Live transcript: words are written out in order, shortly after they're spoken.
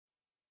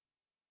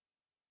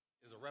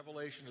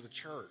Revelation to the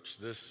church,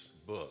 this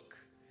book.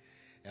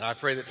 And I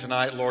pray that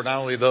tonight, Lord,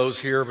 not only those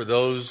here, but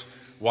those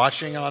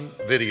watching on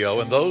video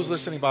and those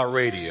listening by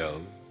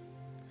radio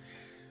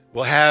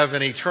will have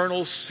an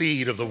eternal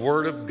seed of the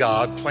Word of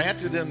God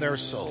planted in their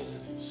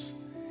souls.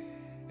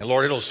 And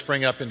Lord, it'll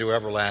spring up into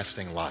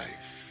everlasting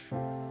life.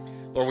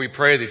 Lord, we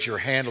pray that your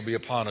hand will be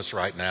upon us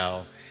right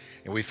now.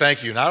 And we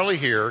thank you not only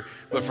here,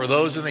 but for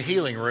those in the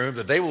healing room,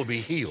 that they will be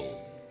healed.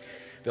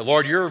 That,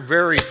 Lord, your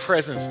very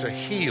presence to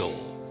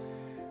heal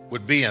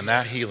would be in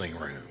that healing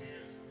room.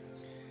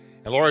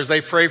 And Lord, as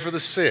they pray for the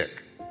sick,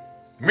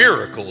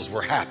 miracles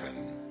will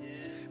happen.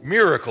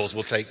 Miracles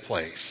will take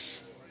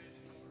place.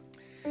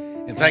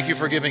 And thank you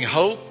for giving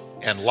hope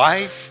and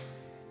life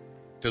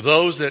to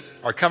those that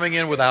are coming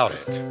in without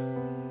it.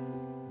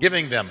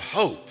 Giving them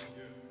hope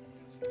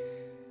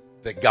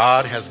that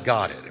God has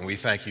got it. And we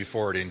thank you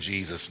for it in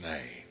Jesus'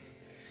 name.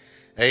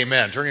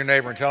 Amen. Turn to your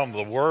neighbor and tell them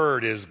the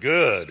word is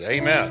good.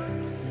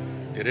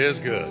 Amen. It is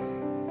good.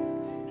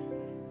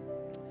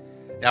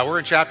 Now, we're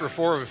in chapter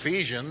 4 of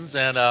Ephesians,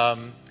 and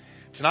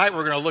tonight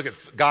we're going to look at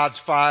God's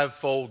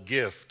fivefold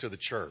gift to the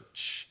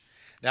church.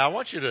 Now, I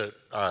want you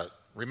to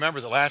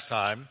remember that last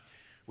time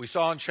we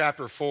saw in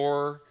chapter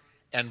 4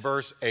 and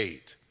verse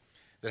 8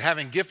 that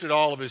having gifted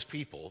all of his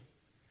people,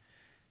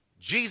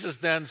 Jesus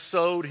then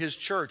sowed his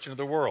church into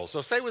the world.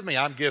 So say with me,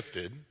 I'm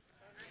gifted.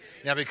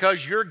 Now,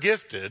 because you're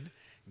gifted,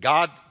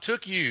 God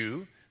took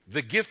you,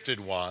 the gifted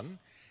one,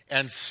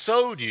 and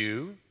sowed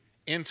you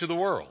into the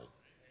world.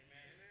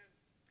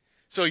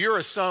 So you're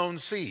a sown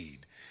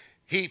seed.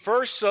 He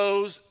first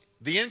sows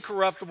the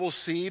incorruptible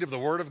seed of the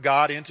Word of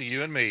God into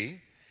you and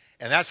me,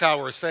 and that's how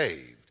we're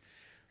saved.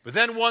 But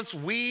then once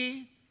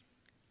we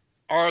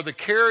are the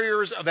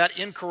carriers of that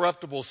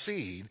incorruptible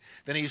seed,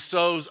 then he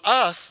sows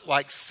us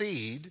like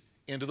seed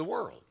into the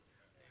world.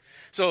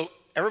 So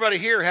everybody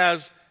here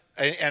has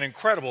an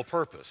incredible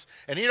purpose.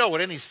 And you know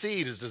what any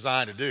seed is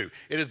designed to do?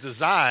 It is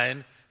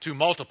designed to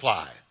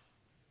multiply.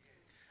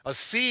 A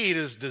seed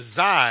is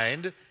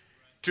designed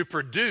to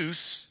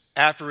produce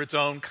after its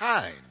own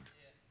kind.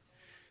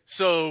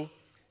 So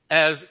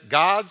as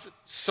God's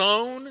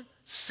sown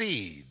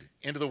seed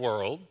into the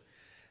world,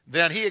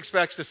 then he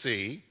expects to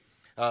see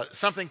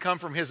something come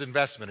from his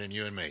investment in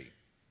you and me.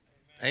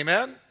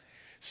 Amen?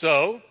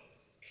 So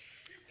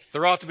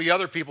there ought to be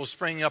other people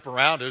springing up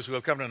around us who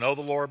have come to know the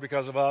Lord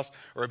because of us,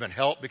 or have been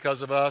helped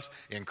because of us,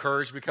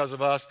 encouraged because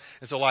of us.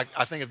 And so like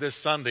I think of this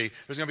Sunday,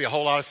 there's going to be a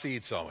whole lot of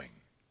seed sowing.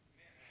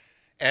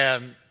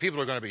 And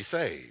people are going to be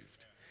saved.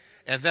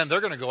 And then they're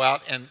going to go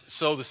out and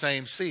sow the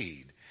same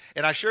seed.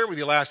 And I shared with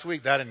you last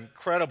week that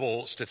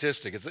incredible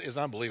statistic. It's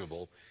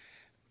unbelievable.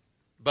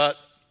 But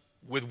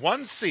with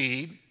one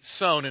seed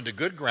sown into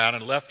good ground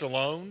and left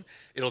alone,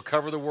 it'll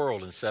cover the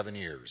world in 7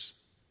 years.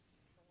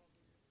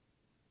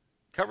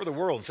 Cover the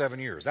world in 7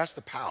 years. That's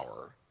the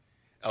power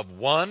of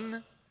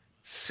one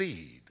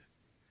seed.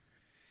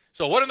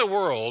 So what in the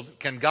world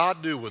can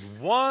God do with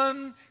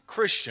one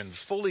Christian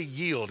fully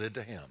yielded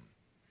to him?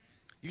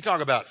 You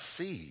talk about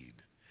seed.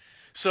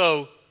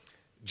 So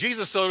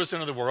Jesus sowed us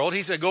into the world.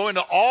 He said, go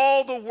into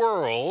all the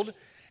world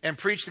and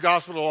preach the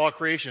gospel to all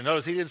creation.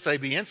 Notice he didn't say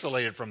be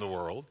insulated from the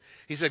world.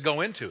 He said go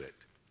into it.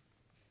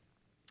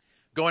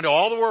 Go into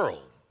all the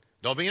world.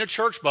 Don't be in a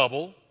church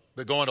bubble,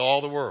 but go into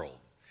all the world.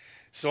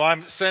 So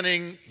I'm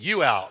sending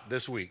you out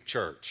this week,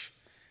 church.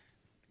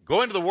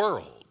 Go into the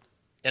world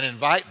and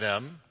invite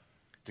them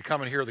to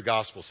come and hear the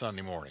gospel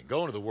Sunday morning.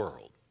 Go into the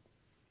world.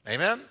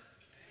 Amen?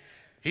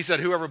 He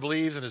said, whoever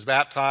believes and is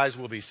baptized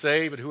will be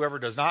saved, but whoever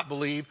does not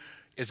believe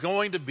is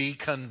going to be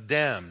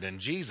condemned. And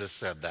Jesus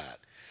said that.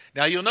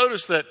 Now, you'll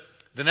notice that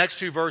the next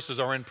two verses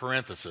are in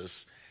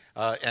parenthesis,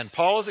 and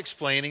Paul is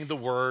explaining the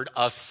word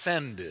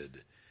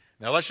ascended.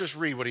 Now, let's just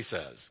read what he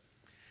says.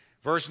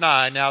 Verse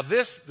 9, now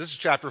this is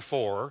chapter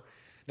 4.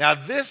 Now,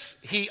 this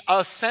he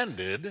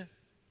ascended.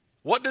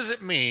 What does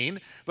it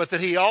mean? But that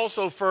he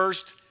also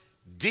first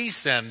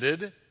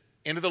descended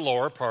into the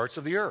lower parts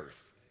of the earth.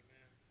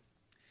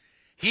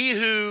 He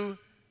who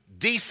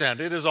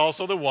descended is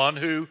also the one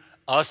who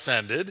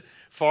ascended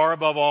far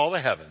above all the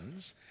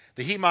heavens,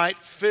 that he might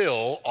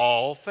fill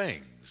all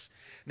things.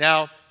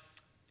 Now,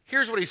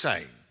 here's what he's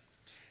saying.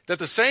 That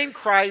the same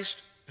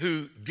Christ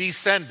who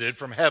descended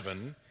from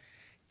heaven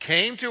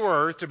came to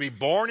earth to be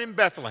born in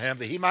Bethlehem,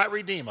 that he might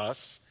redeem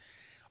us,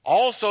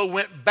 also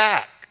went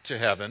back to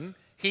heaven.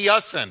 He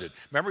ascended.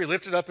 Remember, he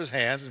lifted up his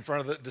hands in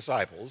front of the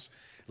disciples,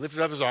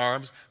 lifted up his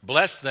arms,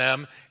 blessed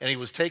them, and he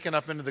was taken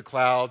up into the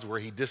clouds where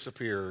he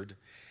disappeared.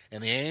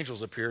 And the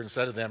angels appeared and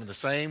said to them, in the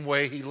same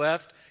way he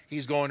left,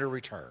 he's going to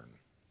return.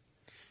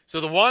 So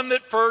the one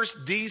that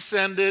first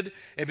descended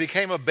and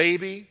became a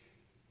baby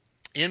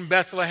in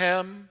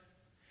Bethlehem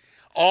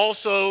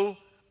also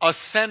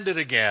ascended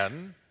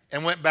again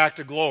and went back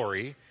to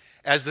glory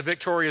as the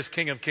victorious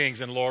King of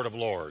Kings and Lord of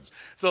Lords.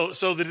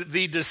 So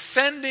the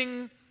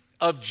descending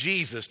of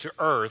Jesus to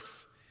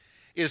earth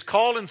is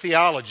called in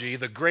theology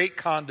the great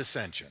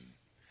condescension.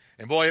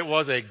 And boy, it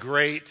was a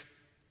great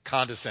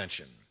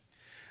condescension.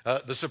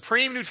 The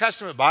supreme New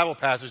Testament Bible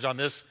passage on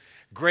this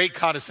great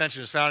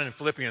condescension is found in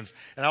Philippians,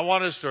 and I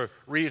want us to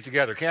read it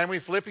together. Can we?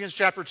 Philippians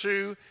chapter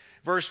 2,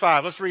 verse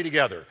 5. Let's read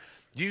together.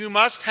 You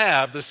must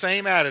have the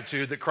same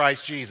attitude that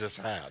Christ Jesus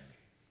had.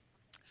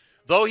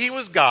 Though he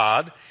was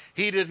God,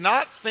 he did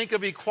not think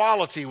of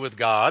equality with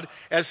God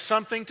as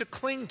something to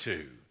cling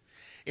to.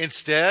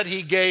 Instead,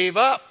 he gave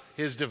up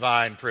his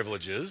divine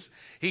privileges.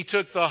 He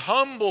took the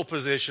humble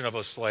position of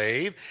a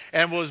slave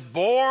and was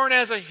born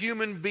as a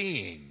human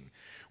being.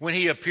 When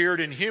he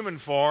appeared in human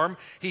form,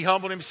 he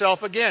humbled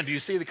himself again. Do you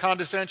see the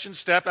condescension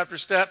step after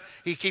step?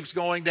 He keeps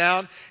going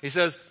down. He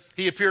says,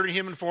 he appeared in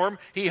human form.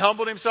 He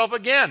humbled himself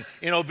again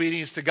in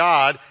obedience to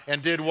God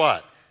and did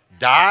what?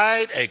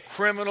 Died a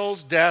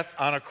criminal's death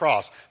on a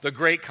cross. The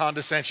great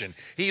condescension.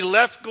 He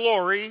left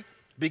glory,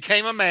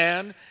 became a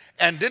man,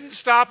 and didn't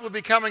stop with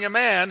becoming a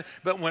man,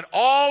 but went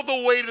all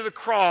the way to the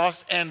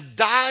cross and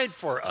died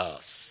for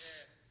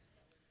us.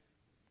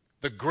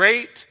 The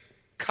great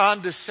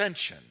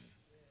condescension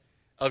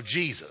of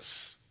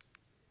Jesus.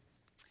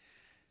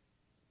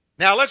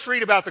 Now let's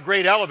read about the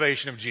great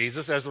elevation of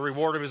Jesus as the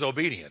reward of his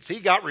obedience. He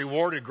got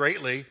rewarded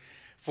greatly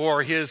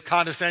for his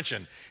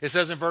condescension. It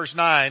says in verse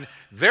 9,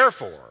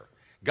 therefore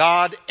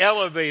God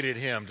elevated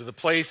him to the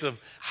place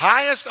of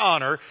highest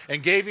honor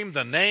and gave him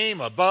the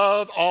name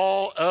above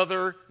all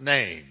other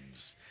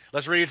names.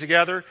 Let's read it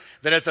together.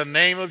 That at the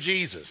name of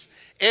Jesus,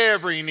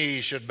 every knee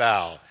should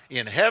bow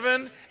in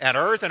heaven and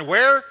earth and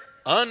where?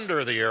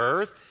 Under the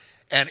earth.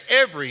 And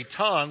every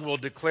tongue will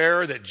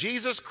declare that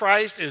Jesus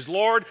Christ is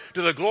Lord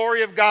to the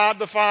glory of God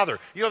the Father.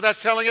 You know what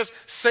that's telling us?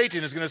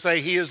 Satan is going to say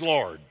he is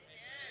Lord.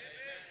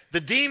 The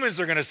demons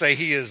are going to say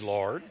he is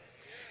Lord.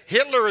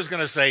 Hitler is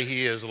going to say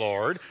he is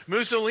Lord.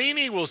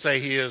 Mussolini will say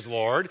he is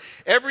Lord.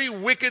 Every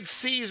wicked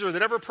Caesar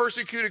that ever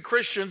persecuted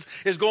Christians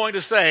is going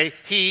to say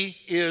he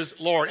is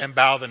Lord and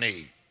bow the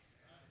knee.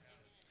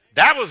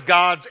 That was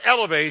God's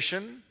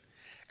elevation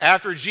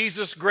after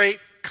Jesus' great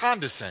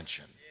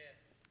condescension.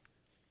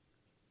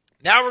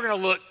 Now we're going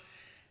to look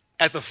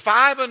at the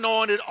 5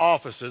 anointed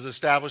offices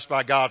established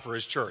by God for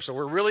his church. So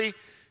we're really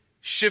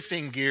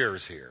shifting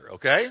gears here,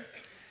 okay?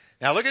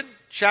 Now look at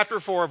chapter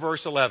 4,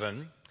 verse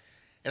 11.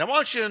 And I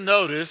want you to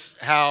notice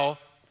how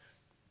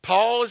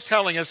Paul is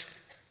telling us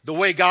the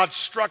way God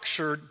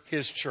structured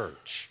his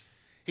church.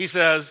 He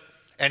says,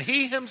 and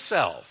he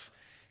himself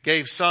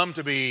gave some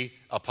to be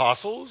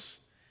apostles,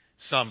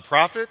 some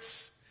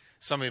prophets,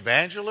 some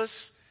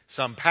evangelists,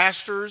 some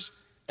pastors,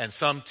 and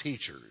some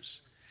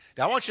teachers.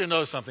 Now, I want you to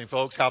know something,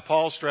 folks, how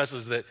Paul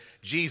stresses that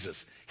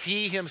Jesus,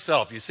 he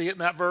himself, you see it in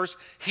that verse?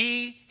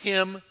 He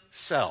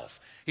himself.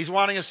 He's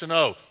wanting us to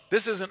know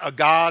this isn't a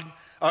God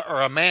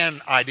or a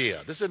man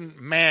idea. This isn't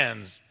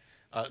man's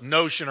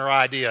notion or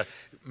idea.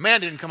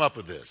 Man didn't come up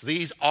with this,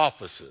 these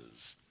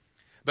offices.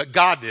 But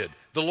God did.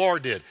 The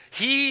Lord did.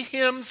 He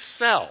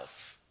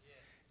himself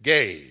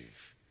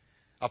gave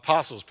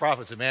apostles,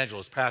 prophets,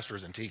 evangelists,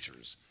 pastors, and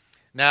teachers.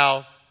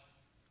 Now,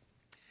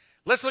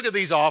 let's look at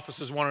these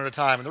offices one at a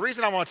time. And the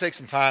reason I want to take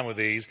some time with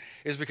these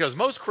is because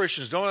most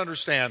Christians don't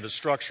understand the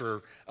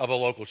structure of a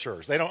local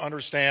church. They don't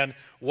understand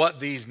what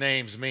these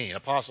names mean.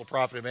 Apostle,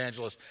 prophet,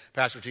 evangelist,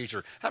 pastor,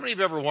 teacher. How many of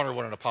you ever wondered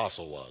what an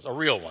apostle was? A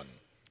real one.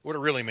 What it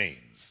really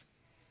means.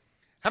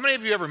 How many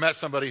of you ever met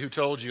somebody who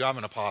told you, I'm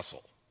an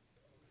apostle?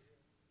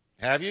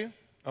 Have you?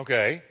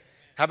 Okay.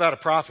 How about a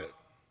prophet?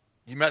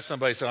 You met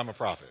somebody who said, I'm a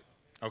prophet.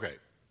 Okay.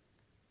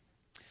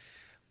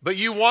 But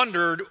you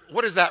wondered,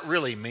 what does that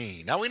really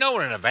mean? Now, we know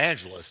what an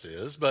evangelist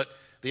is, but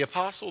the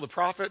apostle, the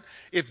prophet,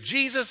 if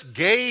Jesus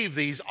gave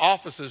these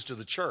offices to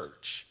the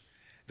church,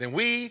 then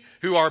we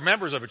who are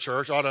members of a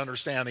church ought to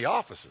understand the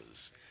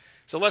offices.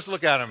 So let's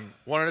look at them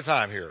one at a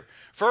time here.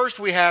 First,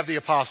 we have the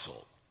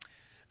apostle.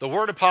 The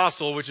word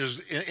apostle, which is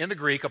in the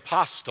Greek,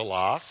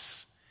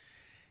 apostolos,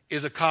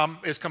 is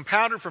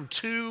compounded from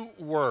 2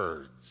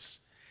 words.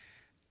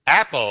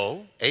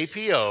 Apo,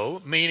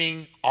 A-P-O,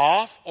 meaning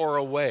off or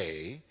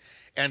away,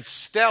 and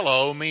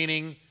stello,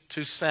 meaning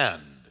to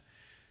send.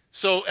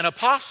 So an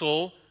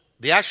apostle,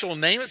 the actual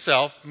name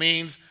itself,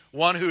 means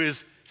one who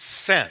is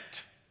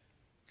sent.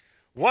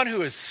 One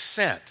who is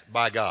sent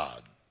by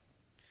God.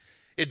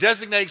 It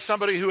designates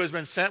somebody who has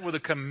been sent with a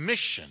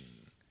commission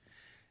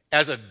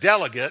as a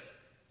delegate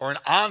or an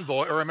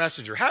envoy or a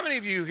messenger. How many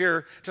of you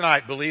here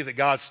tonight believe that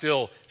God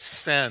still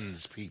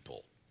sends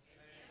people?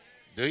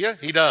 Do you?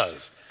 He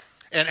does.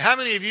 And how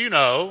many of you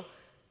know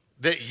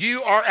that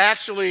you are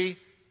actually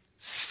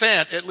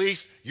sent, at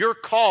least you're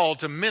called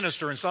to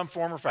minister in some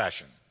form or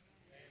fashion?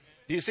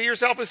 Do you see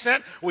yourself as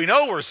sent? We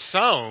know we're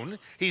sown.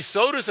 He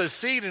sowed us as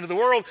seed into the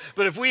world,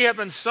 but if we have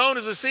been sown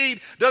as a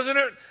seed, doesn't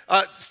it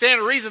stand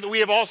to reason that we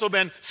have also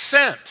been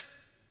sent?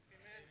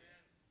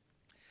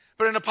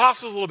 But an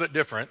apostle is a little bit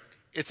different.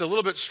 It's a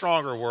little bit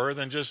stronger word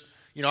than just,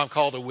 I'm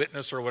called a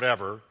witness or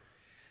whatever.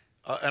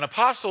 An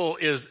apostle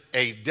is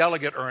a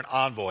delegate or an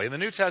envoy. In the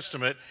New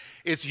Testament,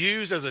 it's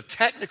used as a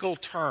technical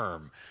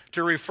term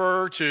to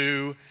refer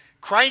to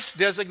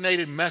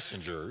Christ-designated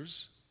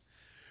messengers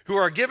who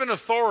are given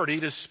authority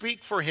to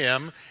speak for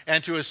him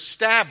and to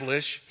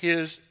establish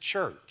his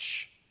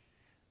church.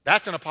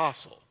 That's an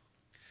apostle.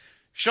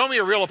 Show me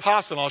a real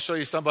apostle, and I'll show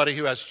you somebody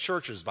who has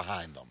churches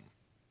behind them.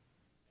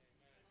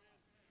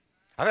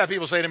 I've had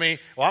people say to me,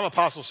 well, I'm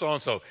apostle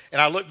so-and-so,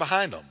 and I look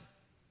behind them.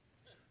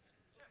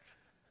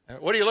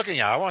 What are you looking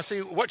at? I want to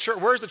see what church,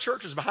 where's the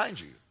churches behind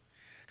you?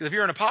 Because if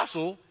you're an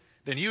apostle,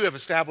 then you have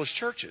established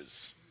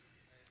churches.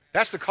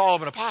 That's the call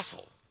of an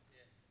apostle.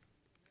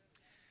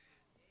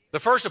 The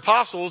first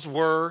apostles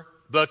were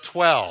the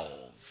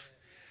 12.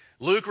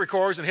 Luke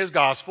records in his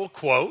gospel,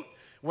 quote,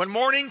 when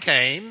morning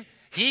came,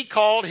 he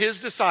called his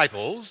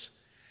disciples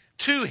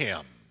to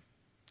him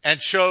and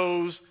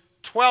chose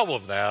 12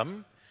 of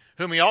them,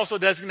 whom he also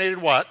designated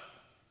what?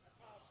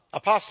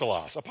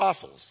 Apostolos,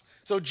 apostles.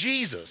 So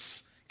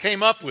Jesus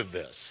came up with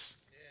this.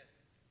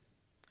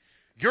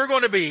 You're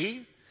going to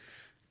be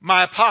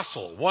my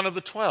apostle, one of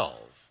the 12.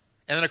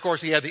 And then, of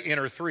course, he had the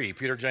inner three,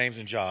 Peter, James,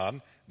 and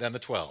John, then the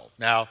 12.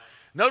 Now,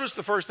 notice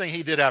the first thing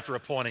he did after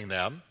appointing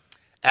them.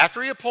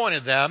 After he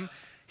appointed them,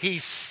 he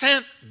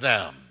sent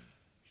them.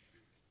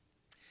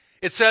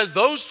 It says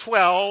those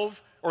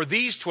 12, or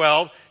these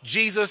 12,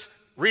 Jesus,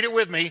 read it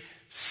with me,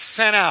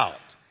 sent out.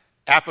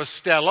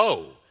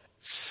 Apostello,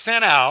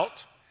 sent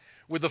out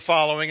with the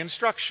following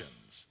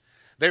instructions.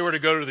 They were to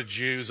go to the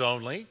Jews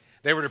only.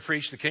 They were to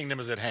preach the kingdom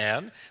is at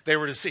hand. They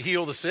were to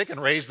heal the sick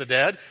and raise the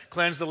dead,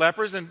 cleanse the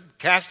lepers, and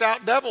cast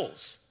out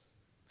devils.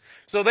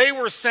 So they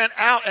were sent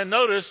out, and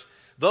notice,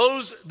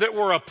 those that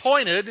were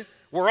appointed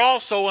were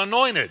also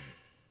anointed.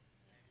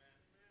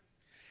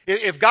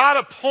 If God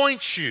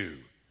appoints you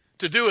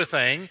to do a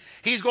thing,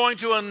 he's going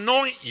to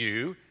anoint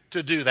you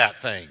to do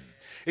that thing.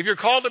 If you're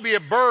called to be a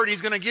bird,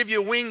 he's going to give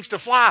you wings to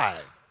fly.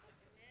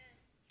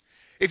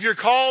 If you're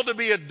called to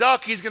be a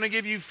duck, he's going to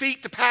give you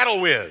feet to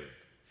paddle with.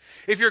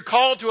 If you're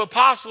called to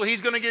apostle,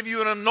 he's going to give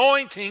you an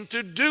anointing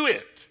to do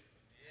it.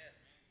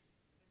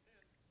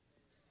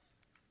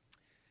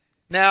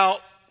 Now,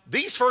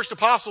 these first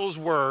apostles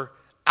were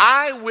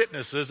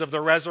eyewitnesses of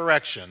the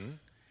resurrection,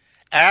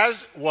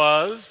 as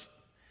was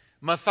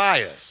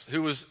Matthias,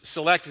 who was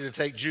selected to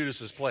take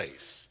Judas's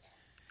place.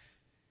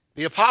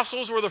 The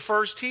apostles were the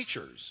first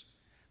teachers.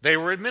 They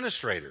were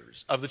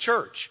administrators of the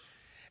church.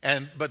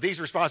 But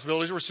these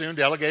responsibilities were soon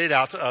delegated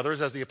out to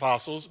others as the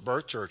apostles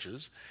birthed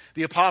churches.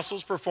 The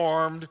apostles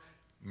performed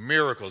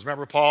miracles.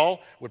 Remember,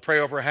 Paul would pray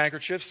over a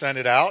handkerchief, send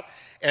it out,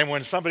 and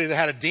when somebody that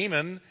had a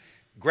demon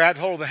grabbed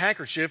hold of the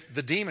handkerchief,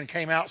 the demon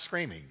came out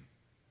screaming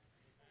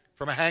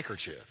from a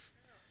handkerchief.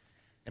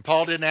 And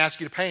Paul didn't ask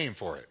you to pay him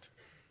for it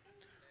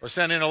or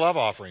send in a love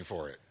offering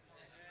for it.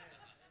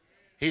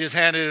 He just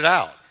handed it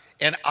out.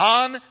 And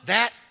on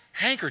that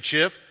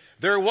handkerchief,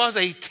 there was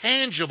a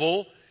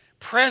tangible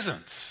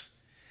presence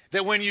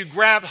that when you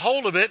grabbed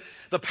hold of it,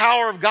 the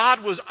power of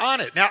God was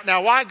on it.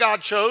 Now, why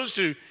God chose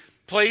to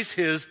place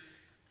his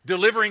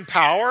delivering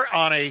power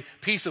on a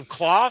piece of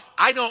cloth,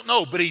 I don't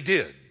know, but he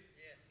did.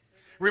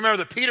 Remember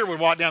that Peter would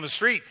walk down the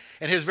street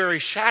and his very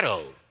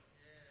shadow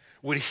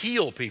would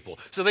heal people.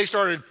 So they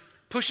started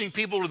pushing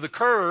people to the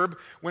curb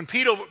when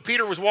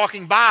Peter was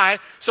walking by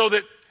so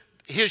that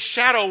his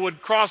shadow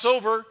would cross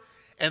over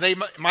and they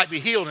might be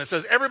healed. And it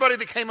says everybody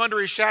that came under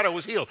his shadow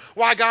was healed.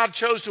 Why God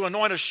chose to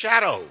anoint a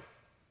shadow,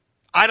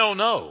 I don't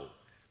know,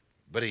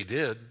 but he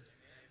did.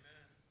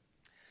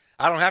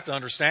 I don't have to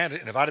understand it.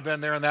 And if I'd have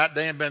been there on that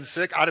day and been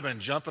sick, I'd have been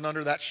jumping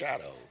under that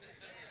shadow.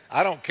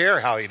 I don't care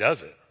how he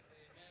does it.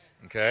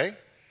 Okay?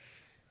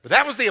 But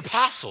that was the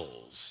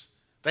apostles.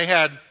 They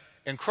had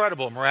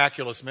incredible,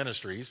 miraculous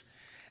ministries.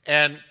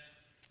 And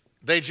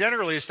they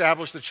generally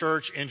established the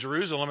church in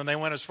Jerusalem, and they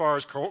went as far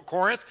as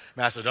Corinth,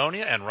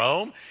 Macedonia, and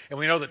Rome. And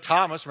we know that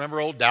Thomas, remember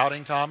old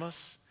doubting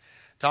Thomas?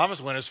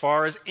 Thomas went as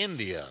far as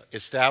India,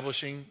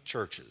 establishing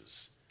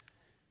churches.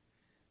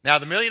 Now,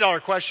 the million-dollar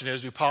question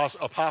is, do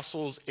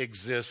apostles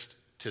exist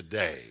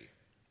today?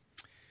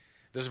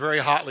 This is very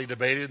hotly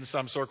debated in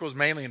some circles,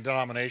 mainly in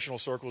denominational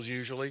circles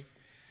usually.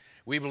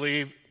 We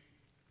believe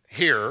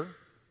here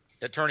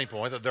at Turning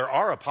Point that there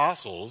are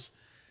apostles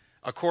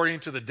according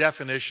to the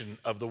definition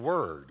of the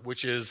word,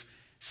 which is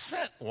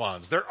sent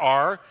ones. There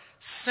are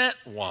sent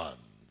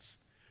ones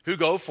who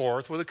go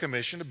forth with a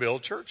commission to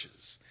build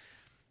churches.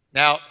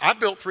 Now, I've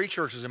built 3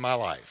 churches in my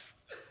life,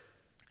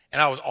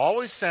 and I was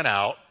always sent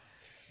out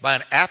by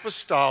an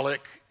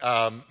apostolic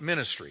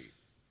ministry.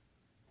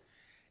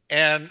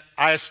 And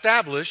I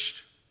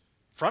established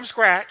from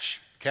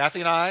scratch, Kathy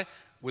and I,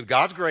 with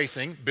God's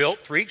gracing, built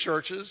 3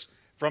 churches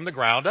from the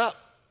ground up.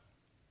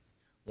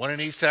 One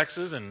in East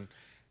Texas and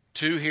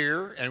 2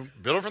 here, and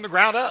built them from the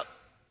ground up.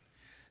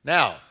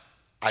 Now,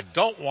 I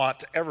don't want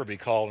to ever be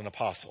called an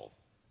apostle,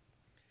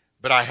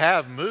 but I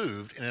have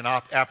moved in an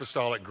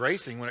apostolic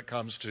gracing when it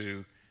comes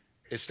to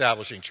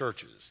establishing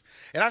churches.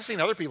 And I've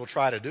seen other people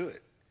try to do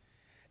it.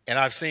 And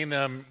I've seen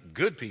them,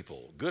 good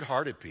people,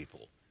 good-hearted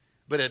people,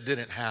 but it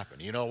didn't happen.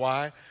 You know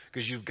why?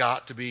 Because you've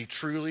got to be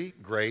truly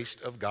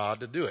graced of God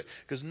to do it.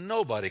 Because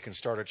nobody can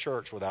start a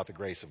church without the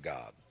grace of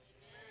God.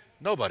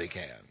 Nobody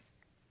can.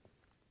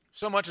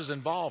 So much is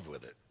involved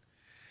with it.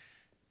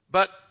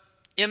 But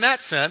in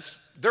that sense,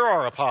 there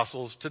are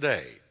apostles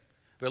today.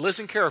 But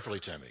listen carefully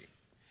to me.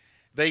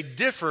 They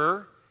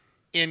differ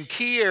in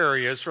key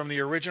areas from the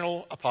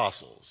original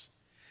apostles.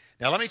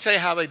 Now, let me tell you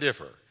how they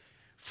differ.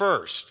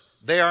 First,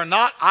 they are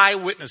not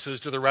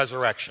eyewitnesses to the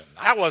resurrection.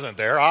 I wasn't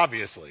there,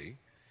 obviously.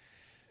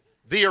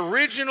 The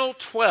original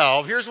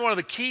 12, here's one of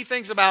the key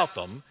things about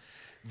them.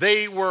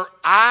 They were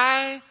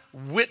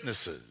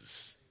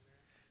eyewitnesses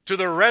to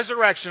the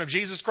resurrection of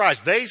Jesus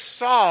Christ. They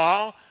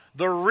saw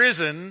the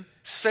risen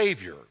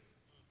Savior.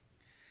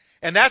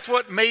 And that's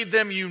what made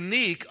them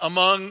unique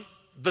among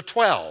the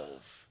 12.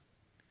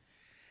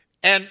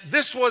 And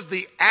this was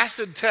the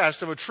acid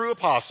test of a true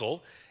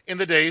apostle in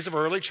the days of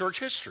early church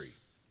history.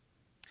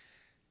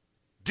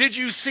 Did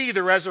you see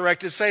the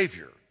resurrected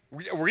Savior?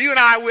 Were you an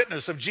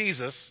eyewitness of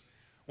Jesus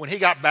when he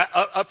got back,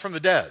 up from the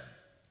dead?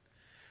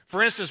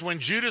 For instance, when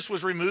Judas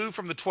was removed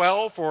from the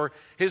 12 for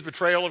his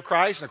betrayal of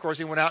Christ, and of course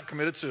he went out and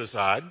committed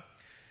suicide,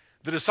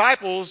 the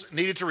disciples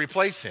needed to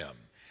replace him.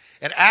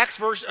 And Acts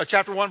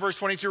chapter 1, verse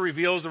 22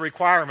 reveals the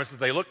requirements that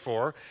they look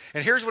for.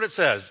 And here's what it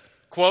says,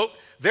 quote,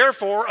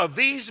 "Therefore, of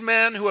these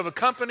men who have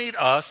accompanied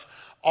us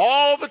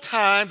all the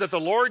time that the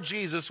Lord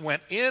Jesus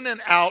went in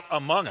and out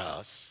among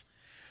us,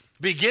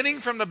 beginning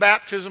from the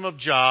baptism of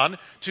John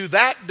to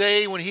that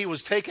day when he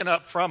was taken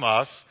up from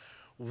us,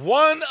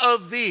 one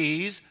of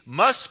these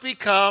must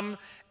become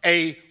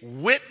a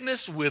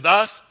witness with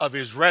us of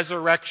his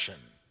resurrection."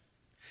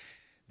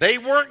 They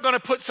weren't going to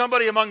put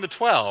somebody among the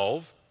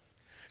 12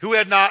 who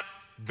had not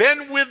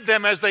been with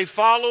them as they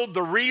followed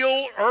the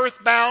real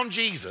earthbound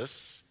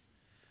Jesus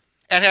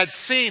and had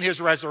seen his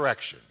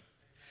resurrection.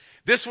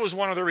 This was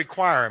one of the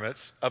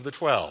requirements of the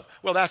 12.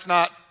 Well, that's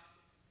not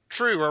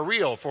true or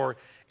real for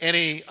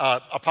any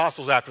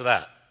apostles after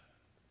that.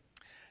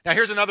 Now,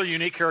 here's another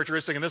unique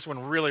characteristic, and this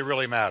one really,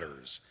 really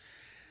matters.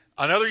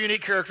 Another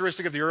unique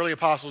characteristic of the early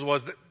apostles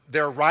was that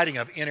their writing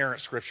of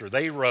inerrant Scripture.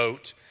 They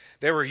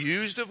were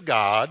used of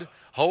God,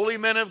 holy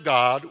men of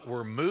God,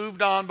 were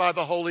moved on by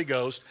the Holy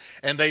Ghost,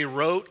 and they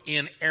wrote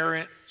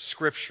inerrant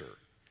Scripture.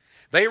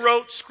 They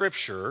wrote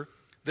Scripture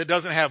that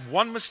doesn't have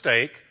one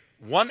mistake,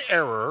 one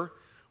error,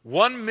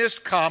 one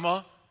missed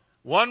comma,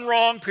 one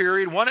wrong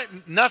period,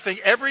 nothing.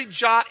 Every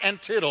jot and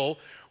tittle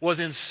was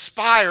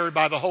inspired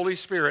by the Holy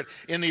Spirit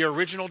in the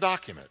original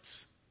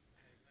documents.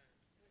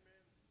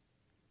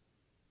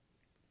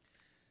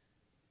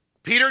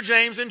 Peter,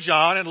 James, and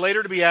John, and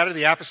later to be added to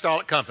the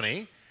apostolic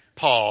company,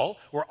 Paul,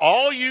 were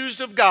all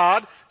used of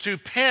God to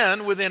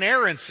pen with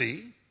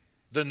inerrancy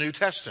the New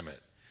Testament.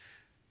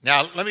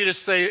 Now, let me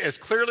just say as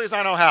clearly as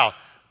I know how,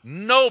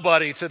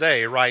 nobody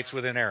today writes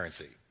with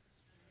inerrancy.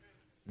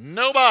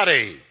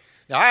 Nobody.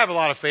 Now, I have a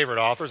lot of favorite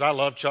authors. I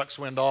love Chuck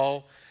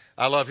Swindoll.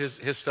 I love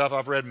his stuff.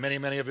 I've read many,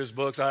 many of his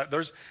books. I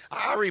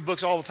read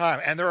books all the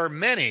time, and there are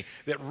many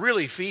that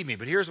really feed me.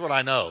 But here's what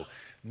I know.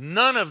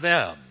 None of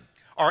them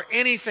are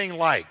anything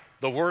like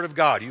the Word of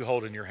God you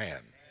hold in your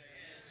hand.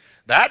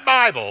 That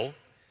Bible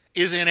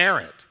is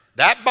inerrant.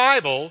 That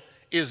Bible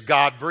is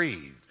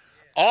God-breathed.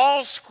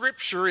 All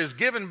Scripture is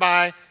given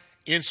by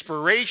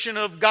inspiration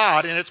of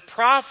God, and it's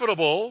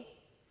profitable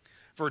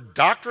for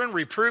doctrine,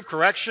 reproof,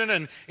 correction,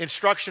 and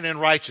instruction in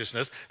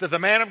righteousness, that the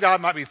man of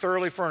God might be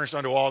thoroughly furnished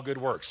unto all good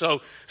works.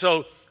 So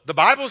the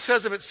Bible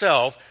says of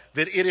itself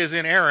that it is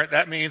inerrant.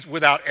 That means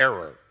without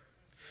error.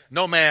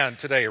 No man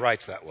today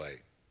writes that way.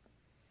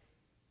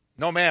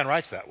 No man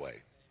writes that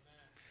way.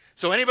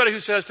 So anybody who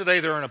says today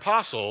they're an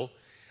apostle,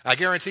 I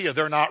guarantee you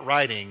they're not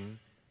writing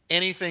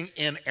anything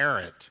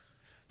inerrant.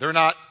 They're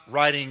not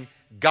writing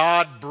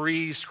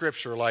God-breathed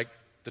Scripture like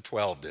the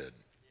 12 did.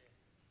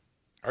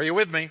 Are you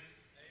with me?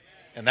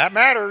 And that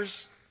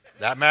matters.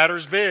 That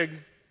matters big.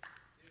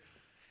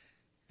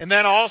 And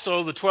then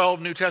also the 12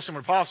 New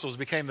Testament apostles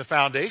became the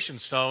foundation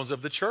stones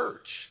of the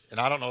church. And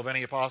I don't know of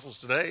any apostles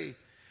today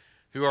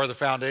who are the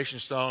foundation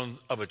stone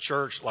of a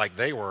church like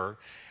they were.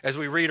 As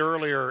we read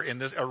earlier in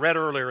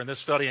this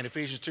study in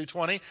Ephesians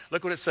 2:20,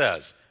 look what it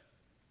says.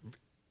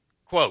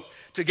 Quote,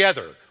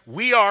 "Together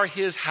we are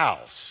his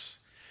house,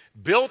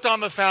 built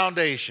on the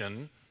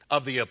foundation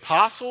of the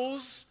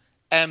apostles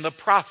and the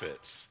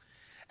prophets,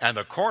 and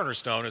the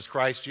cornerstone is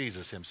Christ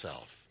Jesus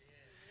himself."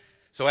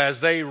 So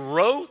as they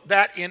wrote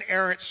that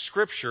inerrant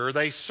Scripture,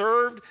 they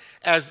served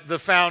as the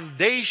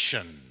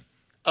foundation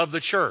of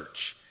the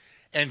church.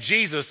 And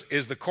Jesus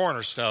is the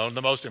cornerstone,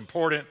 the most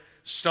important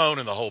stone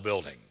in the whole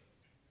building.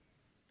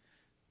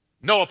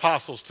 No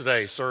apostles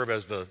today serve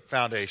as the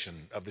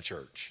foundation of the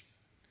church.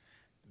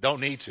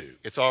 Don't need to.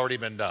 It's already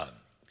been done.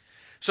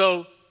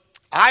 So,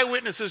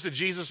 eyewitnesses to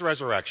Jesus'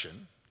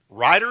 resurrection,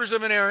 writers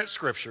of inerrant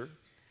Scripture,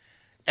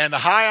 and the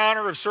high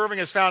honor of serving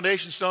as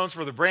foundation stones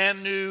for the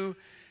brand new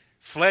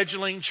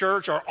fledgling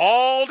church are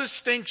all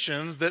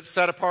distinctions that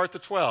set apart the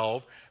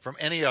 12 from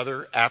any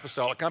other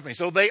apostolic company.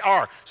 So they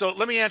are. So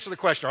let me answer the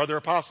question. Are there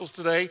apostles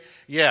today?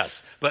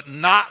 Yes, but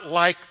not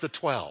like the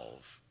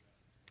 12.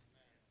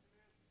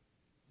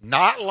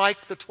 Not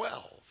like the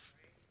 12.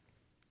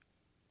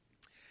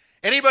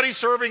 Anybody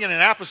serving in an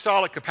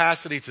apostolic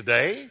capacity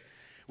today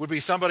would be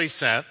somebody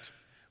sent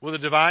with a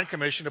divine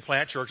commission to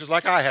plant churches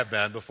like I have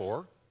been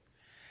before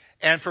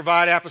and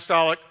provide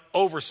apostolic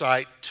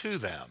oversight to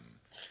them.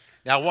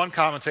 Now, one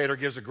commentator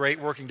gives a great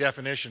working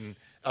definition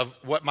of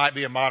what might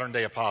be a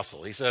modern-day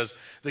apostle. He says,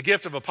 the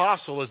gift of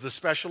apostle is the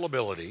special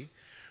ability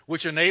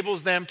which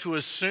enables them to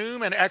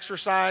assume and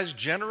exercise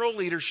general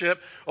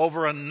leadership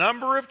over a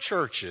number of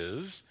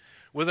churches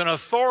with an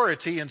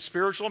authority in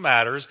spiritual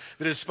matters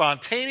that is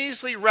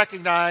spontaneously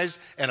recognized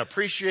and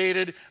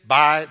appreciated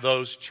by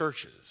those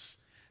churches.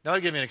 Now, I'll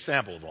give you an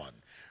example of one.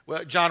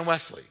 Well, John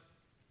Wesley.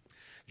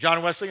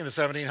 John Wesley in the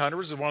 1700s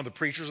was one of the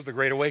preachers of the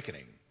Great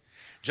Awakening.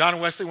 John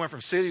Wesley went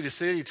from city to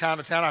city, town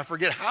to town. I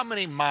forget how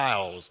many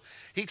miles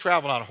he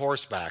traveled on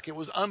horseback. It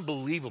was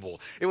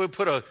unbelievable. It would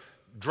put a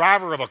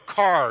driver of a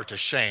car to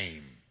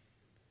shame.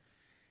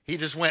 He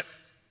just went,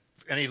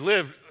 and he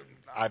lived,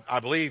 I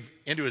believe,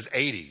 into his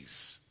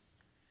 80s.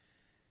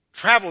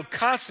 Traveled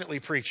constantly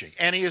preaching.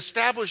 And he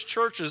established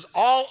churches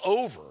all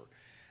over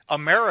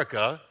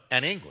America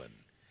and England.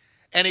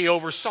 And he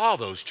oversaw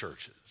those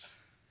churches.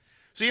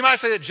 So you might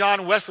say that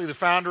John Wesley, the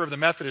founder of the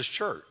Methodist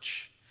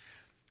Church,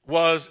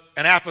 was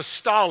an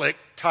apostolic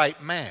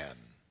type man,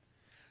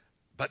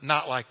 but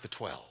not like the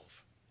 12.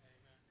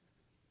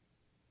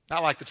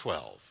 Not like the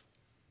 12.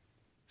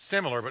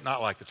 Similar, but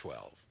not like the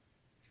 12.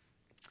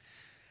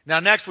 Now,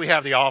 next we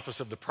have the office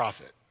of the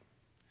prophet.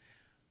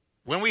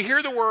 When we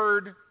hear the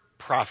word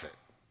prophet,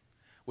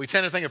 we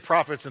tend to think of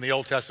prophets in the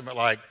Old Testament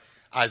like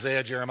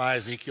Isaiah, Jeremiah,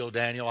 Ezekiel,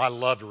 Daniel. I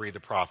love to read the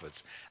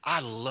prophets. I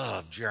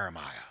love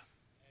Jeremiah.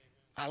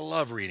 I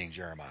love reading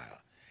Jeremiah.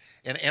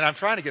 And I'm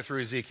trying to get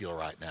through Ezekiel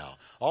right now.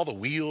 All the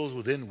wheels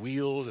within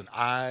wheels and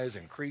eyes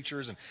and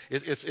creatures. And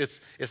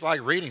it's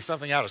like reading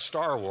something out of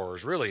Star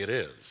Wars. Really, it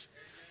is.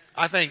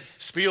 I think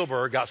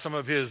Spielberg got some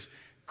of his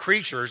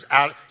creatures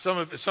out, some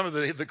of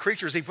the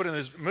creatures he put in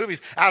his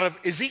movies out of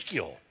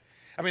Ezekiel.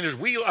 I mean,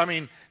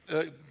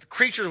 there's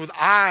creatures with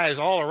eyes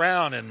all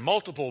around and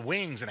multiple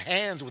wings and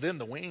hands within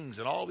the wings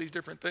and all these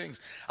different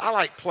things. I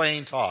like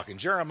plain talk, and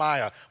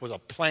Jeremiah was a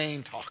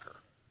plain talker.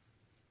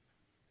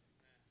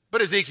 But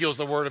Ezekiel's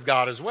the word of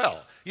God as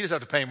well. You just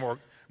have to pay more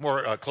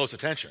close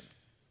attention.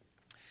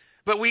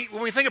 But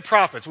when we think of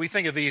prophets, we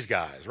think of these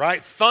guys,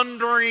 right?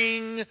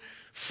 Thundering,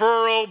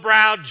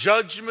 furrow-browed,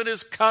 judgment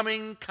is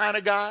coming kind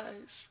of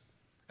guys.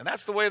 And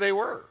that's the way they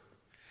were.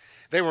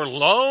 They were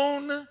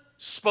lone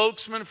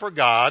spokesmen for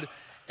God,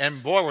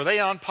 and boy, were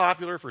they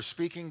unpopular for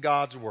speaking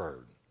God's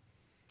word.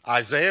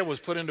 Isaiah was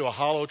put into a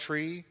hollow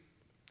tree,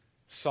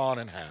 sawn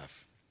in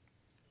half.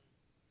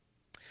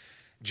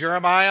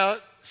 Jeremiah,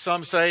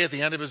 some say at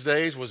the end of his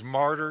days, was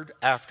martyred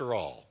after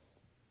all.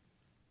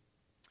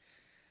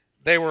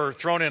 They were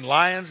thrown in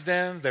lions'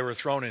 dens. They were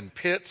thrown in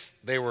pits.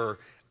 They were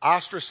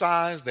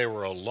ostracized. They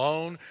were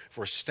alone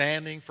for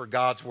standing for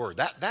God's word.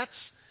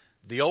 That's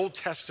the Old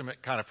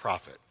Testament kind of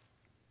prophet.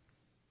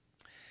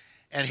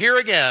 And here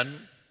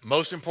again,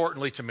 most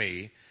importantly to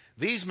me,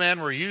 these men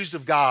were used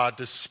of God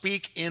to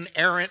speak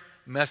inerrant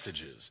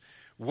messages,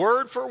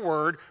 word for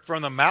word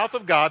from the mouth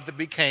of God that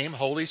became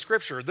Holy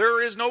Scripture.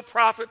 There is no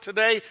prophet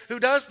today who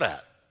does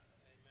that.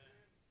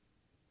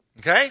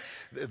 Okay?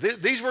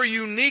 These were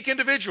unique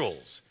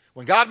individuals.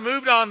 When God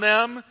moved on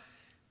them,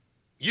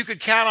 you could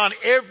count on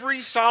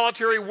every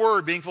solitary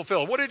word being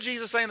fulfilled. What did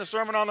Jesus say in the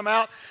Sermon on the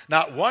Mount?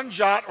 Not one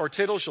jot or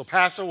tittle shall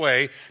pass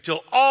away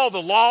till all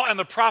the law and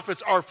the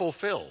prophets are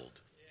fulfilled.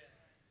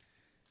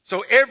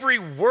 So every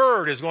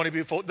word is going to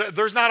be full.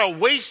 There's not a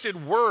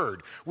wasted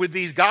word with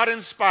these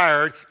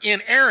God-inspired,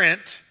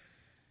 inerrant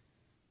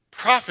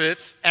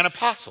prophets and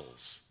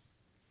apostles.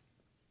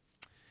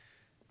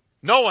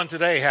 No one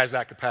today has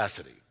that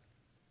capacity.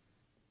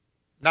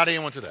 Not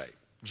anyone today.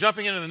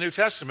 Jumping into the New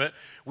Testament,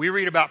 we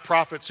read about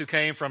prophets who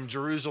came from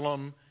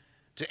Jerusalem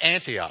to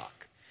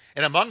Antioch.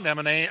 And among them,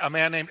 a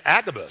man named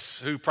Agabus,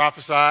 who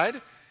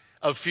prophesied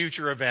of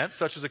future events,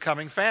 such as a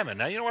coming famine.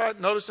 Now, you know what I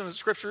noticed in the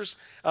scriptures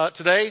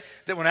today?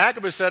 That when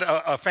Agabus said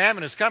a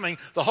famine is coming,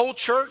 the whole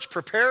church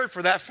prepared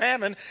for that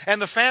famine,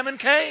 and the famine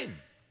came.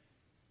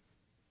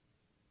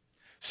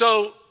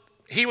 So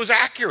he was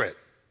accurate.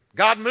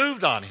 God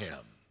moved on him.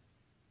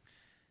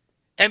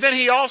 And then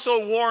he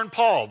also warned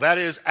Paul, that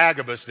is,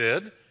 Agabus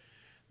did,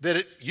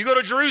 that you go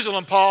to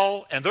Jerusalem,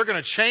 Paul, and they're going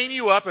to chain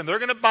you up and they're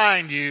going to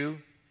bind you,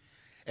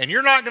 and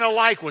you're not going to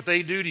like what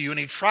they do to you. And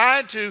he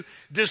tried to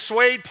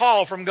dissuade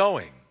Paul from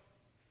going.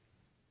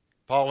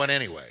 Paul went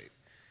anyway.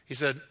 He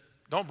said,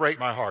 don't break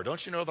my heart.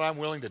 Don't you know that I'm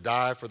willing to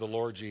die for the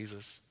Lord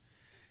Jesus?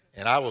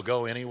 And I will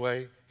go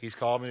anyway. He's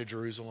called me to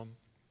Jerusalem.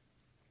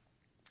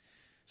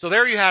 So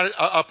there you had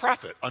a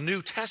prophet, a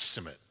New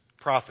Testament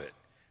prophet,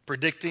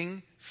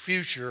 predicting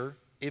future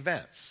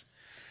events.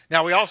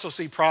 Now we also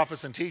see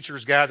prophets and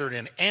teachers gathered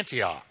in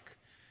Antioch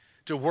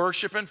to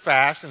worship and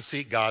fast and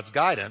seek God's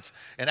guidance.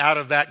 And out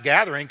of that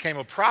gathering came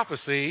a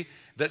prophecy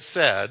that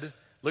said,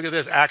 look at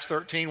this, Acts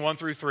 13, 1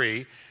 through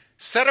 3,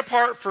 set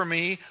apart for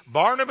me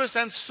Barnabas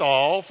and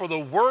Saul for the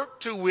work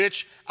to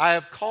which I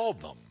have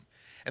called them.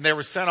 And they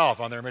were sent off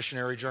on their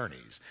missionary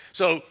journeys.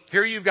 So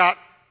here you've got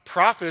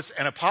prophets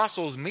and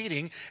apostles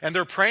meeting, and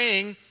they're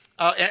praying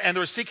and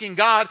they're seeking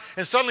God,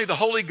 and suddenly the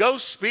Holy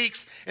Ghost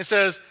speaks and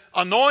says,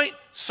 anoint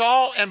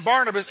Saul and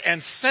Barnabas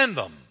and send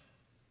them.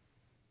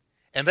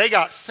 And they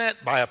got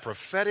sent by a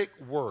prophetic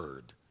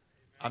word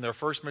on their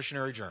first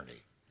missionary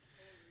journey.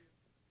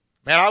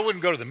 Man, I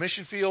wouldn't go to the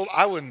mission field.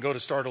 I wouldn't go to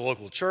start a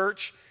local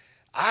church.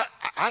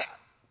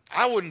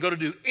 I wouldn't go to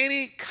do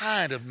any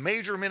kind of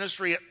major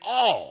ministry at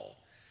all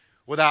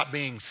without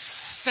being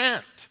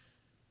sent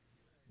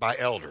by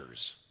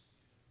elders.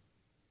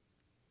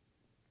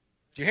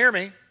 Do you hear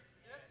me?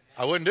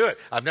 I wouldn't do it.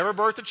 I've never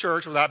birthed a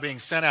church without being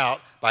sent out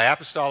by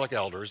apostolic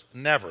elders.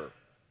 Never.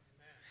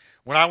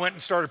 When I went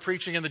and started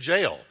preaching in the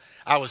jail,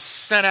 I was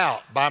sent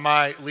out by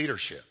my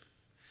leadership.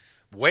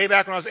 Way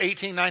back when I was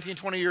 18, 19,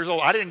 20 years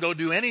old, I didn't go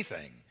do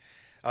anything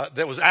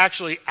that was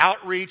actually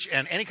outreach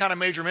and any kind of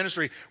major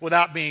ministry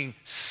without being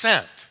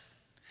sent.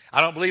 I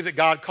don't believe that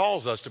God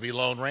calls us to be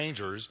lone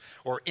rangers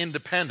or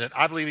independent.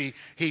 I believe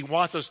He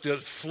wants us to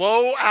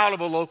flow out of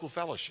a local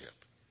fellowship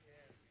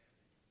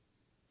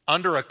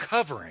under a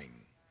covering.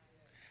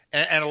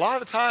 And a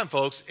lot of the time,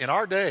 folks, in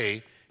our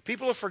day,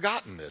 people have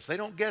forgotten this. They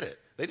don't get it.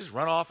 They just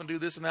run off and do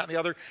this and that and the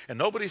other, and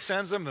nobody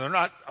sends them. They're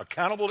not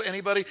accountable to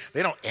anybody.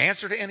 They don't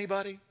answer to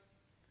anybody.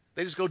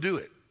 They just go do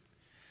it.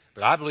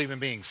 But I believe in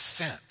being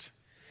sent,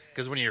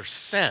 because when you're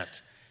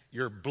sent,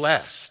 you're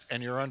blessed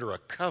and you're under a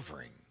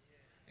covering,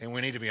 and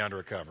we need to be under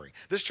a covering.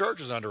 This church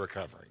is under a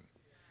covering.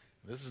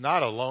 This is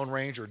not a Lone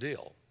Ranger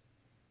deal.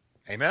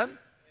 Amen?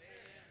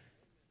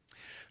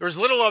 There's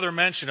little other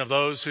mention of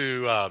those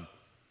who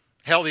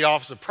held the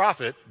office of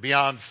prophet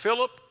beyond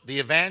Philip the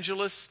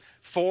evangelist's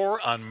 4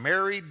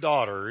 unmarried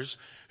daughters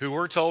who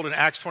were told in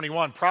Acts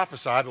 21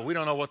 prophesied, but we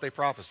don't know what they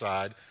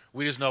prophesied.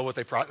 We just know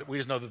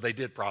that they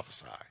did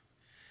prophesy.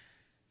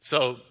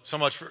 So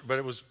much but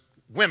it was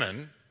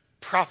women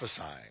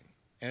prophesying,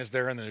 and it's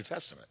there in the New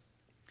Testament.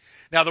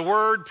 Now, the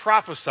word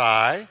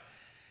prophesy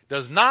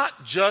does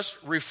not just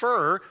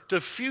refer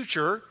to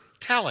future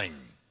telling.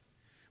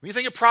 When you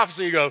think of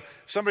prophecy, you go,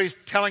 somebody's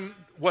telling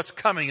what's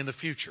coming in the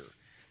future.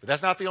 But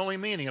that's not the only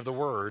meaning of the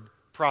word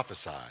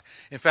prophesy.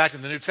 In fact,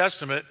 in the New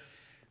Testament,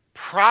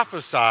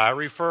 prophesy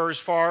refers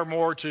far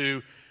more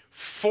to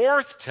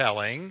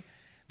forthtelling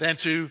than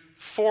to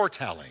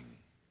foretelling.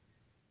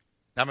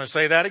 Now, I'm going to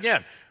say that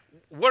again.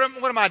 What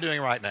am I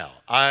doing right now?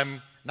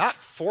 I'm not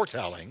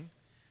foretelling.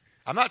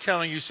 I'm not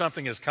telling you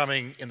something is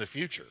coming in the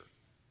future.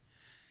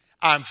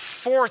 I'm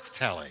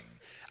forthtelling.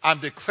 I'm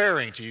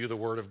declaring to you the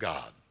Word of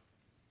God.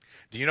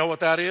 Do you know what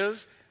that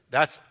is?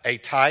 That's a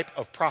type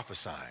of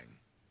prophesying.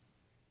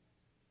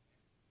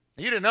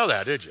 You didn't know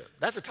that, did you?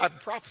 That's a type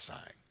of prophesying.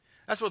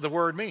 That's what the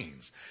word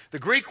means. The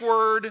Greek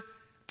word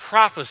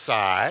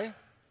prophesy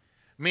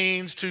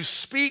means to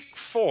speak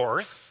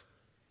forth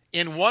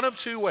in one of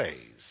two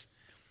ways: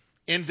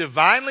 in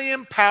divinely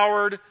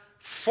empowered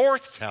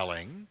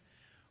forthtelling,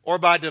 or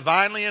by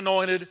divinely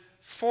anointed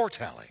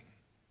foretelling.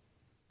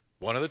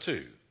 One of the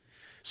two.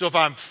 So if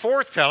I'm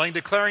forthtelling,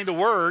 declaring the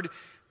word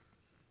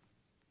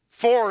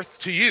forth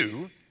to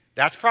you,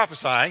 that's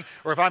prophesying.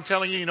 Or if I'm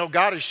telling you,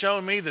 God has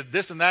shown me that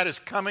this and that is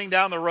coming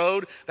down the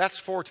road, that's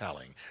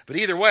foretelling. But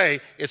either way,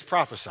 it's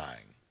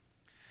prophesying.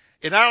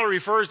 It not only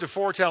refers to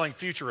foretelling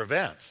future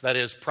events, that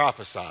is,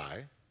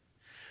 prophesy,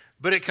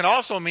 but it can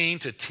also mean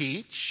to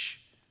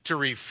teach, to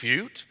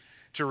refute,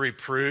 to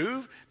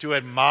reprove, to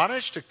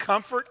admonish, to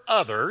comfort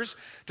others,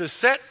 to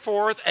set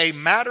forth a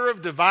matter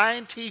of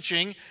divine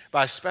teaching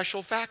by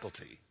special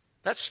faculty.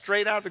 That's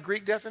straight out of the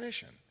Greek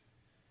definition.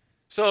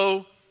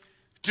 So,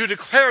 to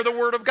declare the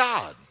Word of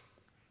God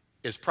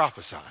is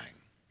prophesying.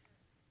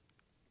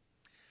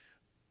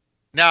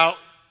 Now,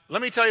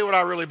 let me tell you what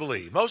I really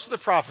believe. Most of the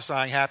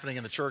prophesying happening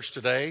in the church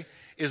today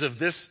is of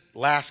this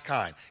last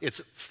kind.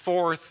 It's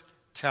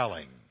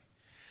forthtelling.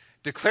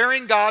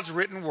 Declaring God's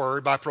written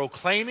word by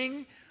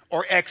proclaiming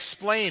or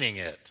explaining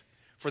it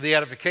for the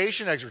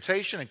edification,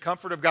 exhortation, and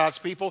comfort of God's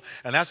people.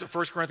 And that's what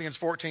 1 Corinthians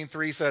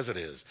 14:3 says it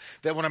is.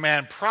 That when a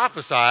man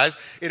prophesies,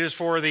 it is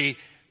for the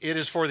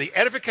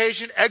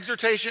edification,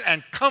 exhortation,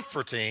 and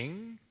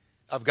comforting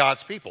of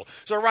God's people.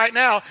 So right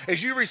now,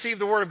 as you receive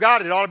the Word of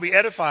God, it ought to be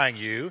edifying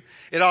you,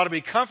 it ought to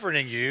be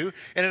comforting you,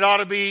 and it ought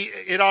to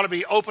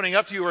be opening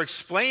up to you or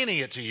explaining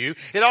it to you.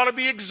 It ought to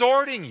be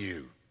exhorting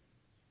you.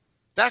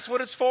 That's what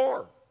it's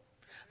for.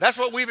 That's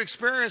what we've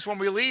experienced when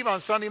we leave on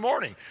Sunday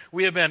morning.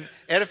 We have been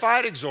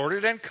edified,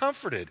 exhorted, and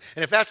comforted.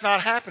 And if that's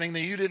not happening,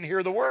 then you didn't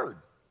hear the Word.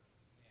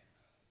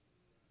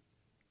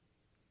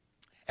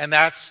 And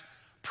that's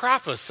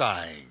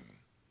prophesying.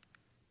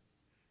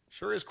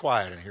 Sure is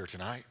quiet in here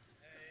tonight.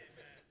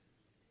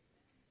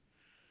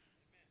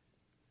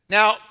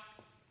 Now,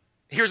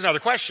 here's another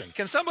question.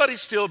 Can somebody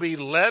still be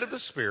led of the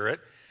Spirit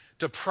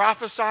to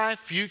prophesy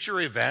future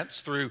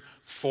events through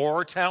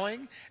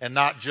foretelling and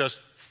not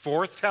just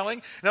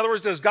forthtelling? In other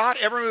words, does God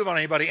ever move on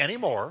anybody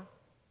anymore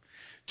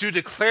to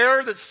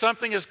declare that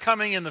something is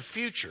coming in the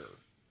future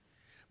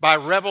by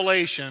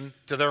revelation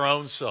to their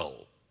own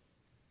soul?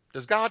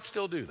 Does God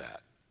still do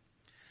that?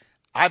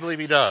 I believe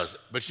He does.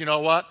 But you know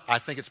what? I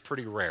think it's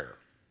pretty rare.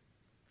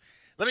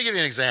 Let me give you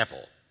an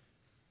example.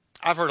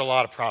 I've heard a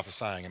lot of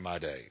prophesying in my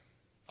day.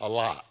 A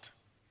lot.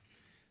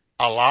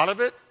 A lot of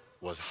it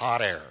was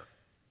hot air.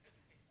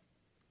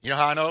 You know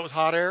how I know it was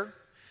hot air?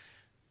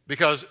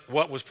 because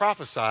what was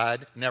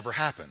prophesied never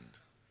happened.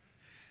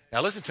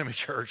 Now listen to me,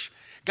 church.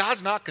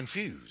 God's not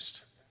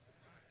confused.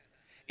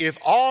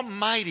 If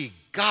Almighty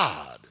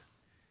God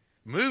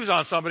moves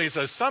on somebody and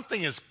says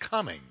something is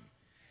coming,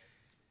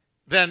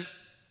 then,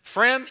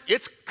 friend,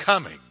 it's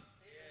coming.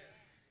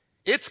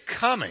 It's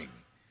coming.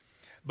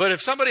 But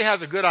if somebody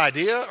has a good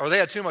idea, or they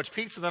had too much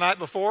pizza the night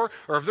before,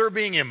 or if they're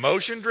being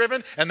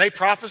emotion-driven and they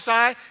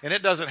prophesy and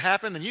it doesn't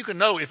happen, then you can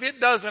know if it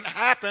doesn't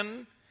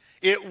happen,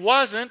 it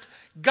wasn't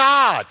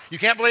God. You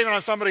can't blame it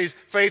on somebody's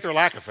faith or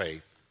lack of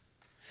faith.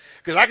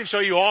 Because I can show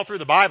you all through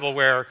the Bible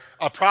where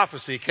a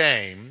prophecy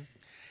came,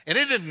 and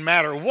it didn't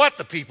matter what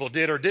the people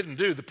did or didn't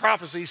do, the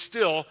prophecy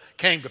still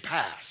came to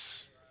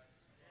pass.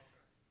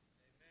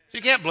 So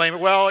you can't blame it.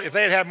 Well, if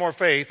they had had more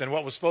faith, then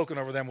what was spoken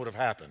over them would have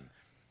happened.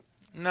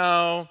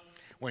 No.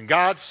 When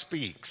God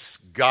speaks,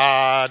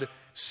 God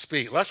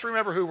speaks. Let's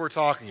remember who we're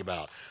talking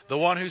about. The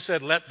one who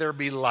said, let there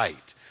be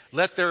light.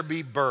 Let there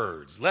be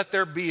birds. Let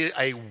there be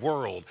a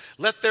world.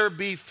 Let there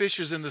be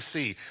fishes in the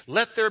sea.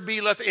 Let there be,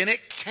 and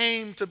it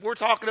came to, we're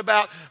talking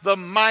about the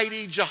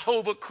mighty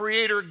Jehovah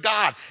Creator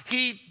God.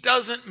 He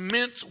doesn't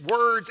mince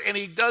words and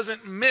he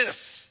doesn't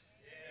miss.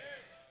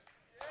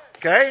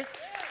 Okay?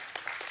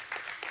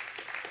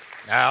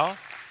 Now,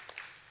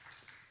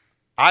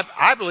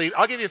 I believe,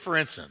 I'll give you for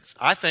instance,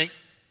 I think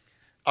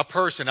a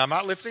person, I'm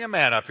not lifting a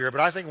man up here, but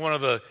I think one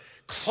of the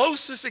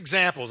closest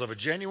examples of a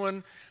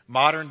genuine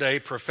modern day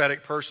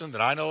prophetic person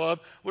that I know of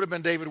would have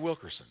been David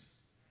Wilkerson.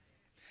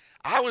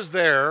 I was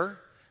there,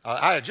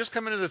 I had just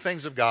come into the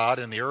things of God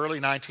in the early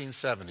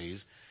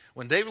 1970s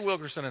when David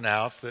Wilkerson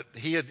announced that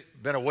he had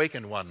been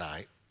awakened one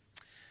night.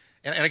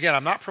 And again,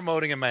 I'm not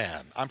promoting a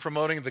man. I'm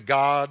promoting the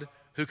God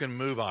who can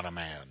move on a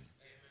man.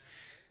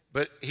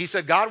 But he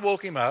said God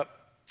woke him up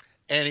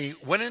and he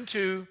went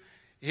into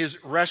his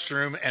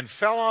restroom and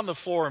fell on the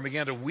floor and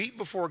began to weep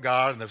before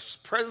God, and the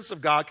presence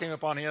of God came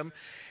upon him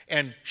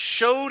and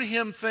showed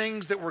him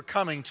things that were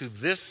coming to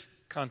this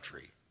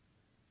country.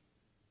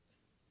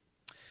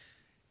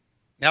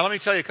 Now let me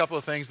tell you a couple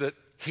of things that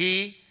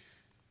he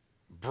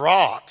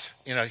brought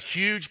in a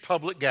huge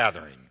public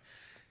gathering.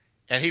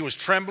 And he was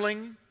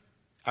trembling.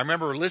 I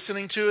remember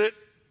listening to it,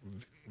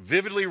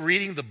 vividly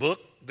reading the book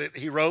that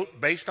he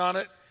wrote based on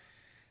it.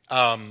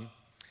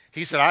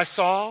 He said, I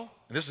saw,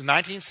 and this is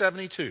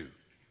 1972,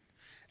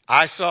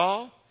 I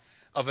saw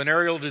a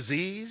venereal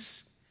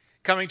disease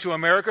coming to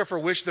America for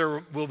which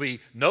there will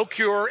be no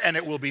cure and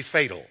it will be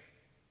fatal.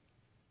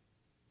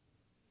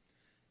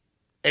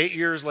 8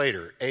 years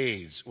later,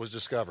 AIDS was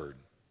discovered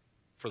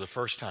for the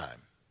first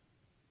time.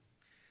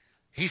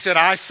 He said,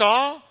 I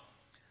saw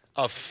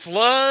a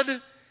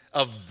flood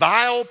of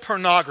vile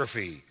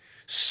pornography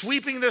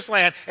sweeping this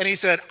land. And he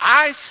said,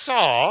 I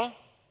saw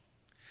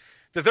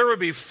that there would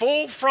be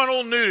full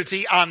frontal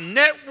nudity on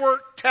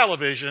network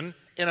television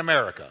in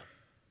America.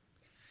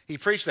 He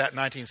preached that in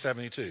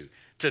 1972.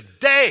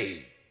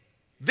 Today,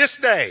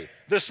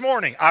 this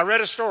morning, I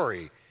read a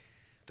story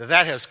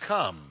that has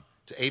come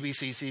to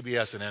ABC,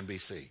 CBS, and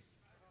NBC,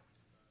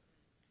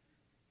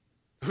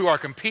 who are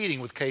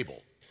competing with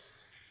cable.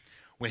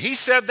 When he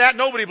said that,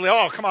 nobody believed,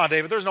 oh, come on,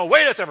 David, there's no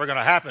way that's ever going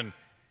to happen.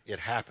 It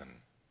happened,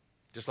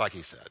 just like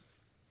he said.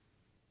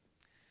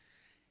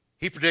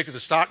 He predicted the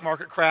stock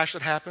market crash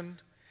that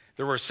happened.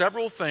 There were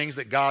several things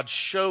that God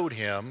showed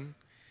him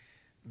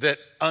that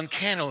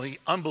uncannily,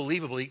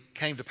 unbelievably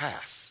came to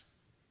pass.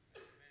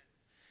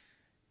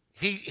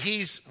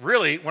 He's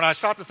really, when I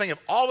stop to think of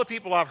all the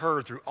people I've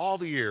heard through all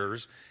the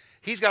years,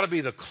 he's got to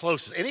be the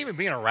closest. And even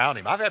being around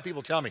him, I've had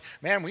people tell me,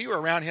 man, when you were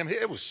around him,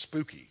 it was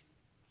spooky.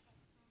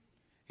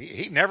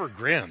 He never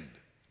grinned.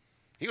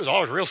 He was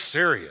always real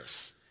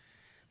serious.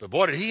 But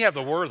boy, did he have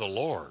the word of the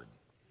Lord.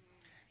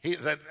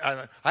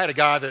 I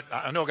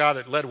know a guy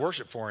that led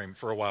worship for him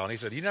for a while, and he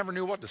said he never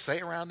knew what to say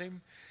around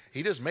him.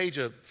 He just made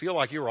you feel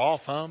like you were all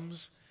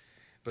thumbs.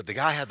 But the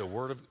guy had the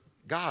word of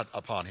God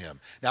upon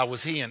him. Now,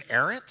 was he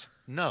inerrant?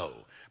 No.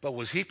 But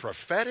was he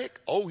prophetic?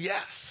 Oh,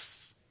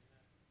 yes.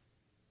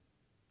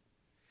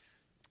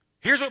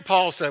 Here's what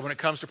Paul said when it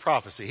comes to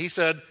prophecy. He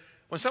said,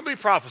 when somebody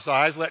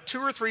prophesies, let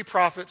 2 or 3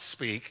 prophets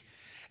speak,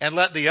 and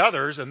let the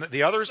others, and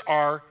the others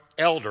are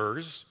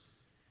elders,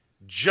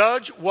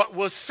 judge what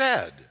was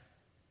said.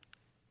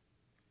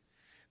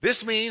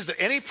 This means that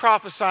any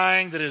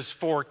prophesying that is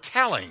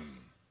foretelling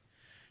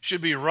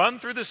should be run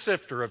through the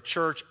sifter of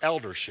church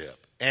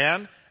eldership.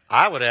 And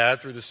I would add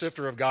through the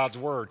sifter of God's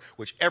word,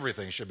 which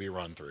everything should be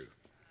run through.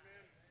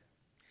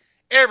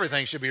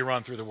 Everything should be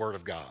run through the word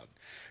of God.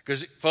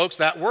 Because, folks,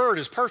 that word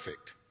is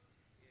perfect.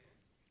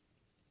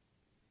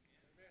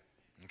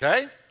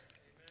 Okay?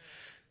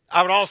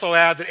 I would also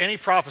add that any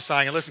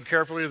prophesying, and listen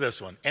carefully to this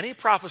one, any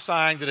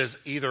prophesying that is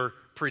either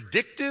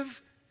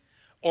predictive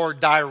or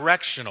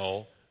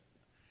directional,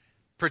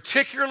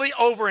 particularly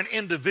over an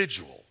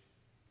individual,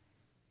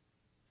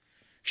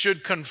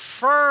 should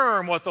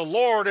confirm what the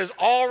Lord has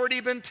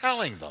already been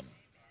telling them.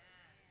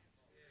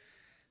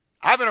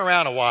 I've been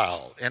around a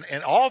while,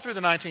 and all through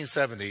the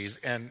 1970s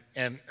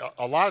and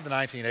a lot of the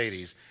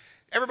 1980s,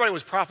 everybody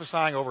was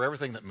prophesying over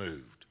everything that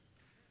moved.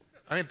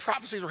 I mean,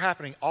 prophecies were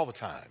happening all the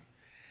time.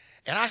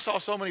 And I saw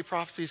so many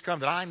prophecies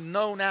come that I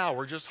know now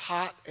were just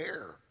hot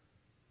air.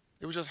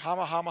 It was just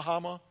hama, hama,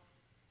 hama,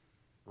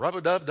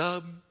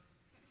 rub-a-dub-dub.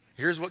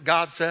 Here's what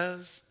God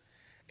says.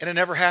 And it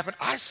never happened.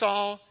 I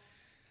saw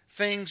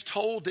things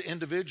told to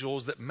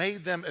individuals that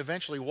made them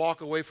eventually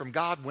walk away from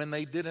God when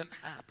they didn't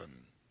happen.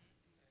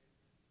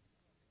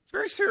 It's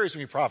very serious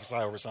when you prophesy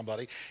over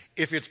somebody,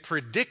 if it's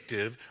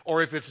predictive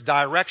or if it's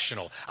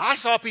directional. I've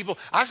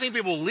seen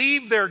people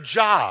leave their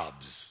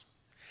jobs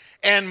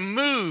and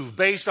move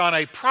based on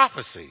a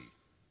prophecy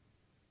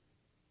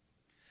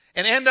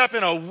and end up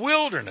in a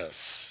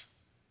wilderness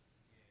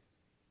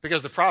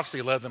because the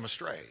prophecy led them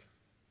astray.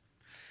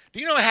 Do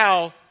you know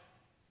how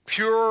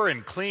pure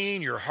and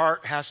clean your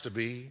heart has to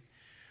be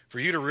for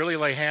you to really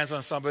lay hands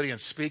on somebody and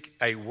speak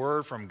a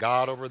word from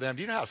God over them?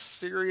 Do you know how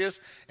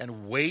serious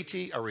and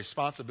weighty a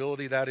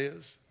responsibility that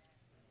is?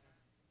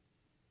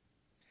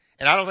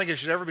 And I don't think it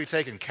should ever be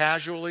taken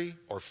casually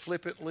or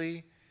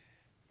flippantly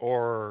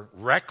or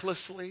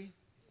recklessly,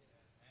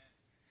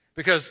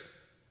 because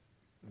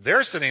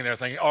they're sitting there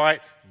thinking, all right,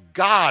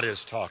 God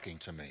is talking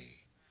to me.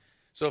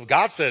 So if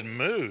God said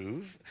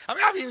move, I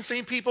mean, I've even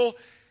seen people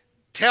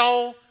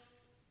tell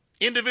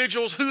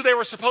individuals who they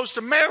were supposed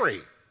to marry.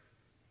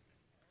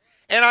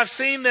 And I've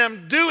seen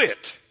them do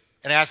it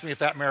and ask me if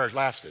that marriage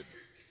lasted.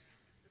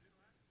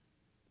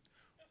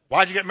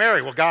 Why'd you get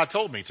married? Well, God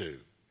told me to.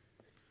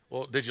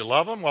 Well, did you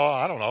love him? Well,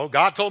 I don't know.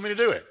 God told me to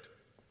do it.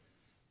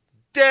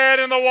 Dead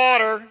in the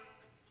water.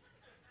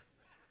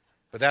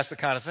 But that's the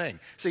kind of thing.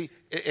 See,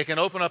 it can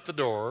open up the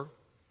door.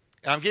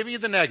 And I'm giving you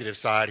the negative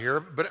side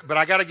here, but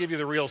I got to give you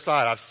the real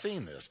side. I've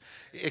seen this.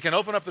 It can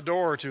open up the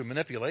door to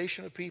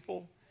manipulation of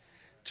people,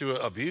 to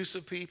abuse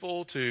of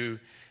people, to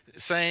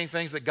saying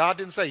things that God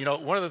didn't say. You know,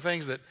 one of the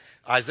things that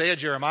Isaiah,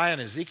 Jeremiah,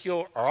 and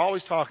Ezekiel are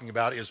always talking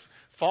about is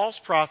false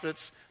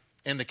prophets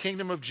in the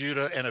kingdom of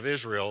Judah and of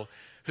Israel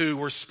who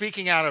were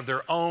speaking out of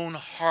their own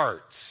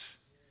hearts.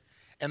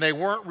 And they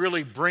weren't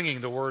really bringing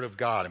the word of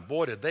God. And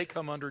boy, did they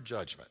come under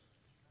judgment.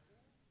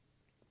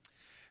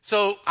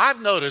 So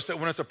I've noticed that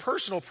when it's a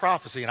personal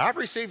prophecy, and I've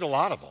received a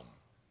lot of them,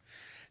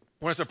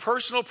 when it's a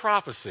personal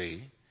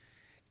prophecy,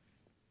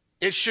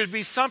 it should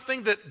be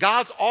something that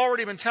God's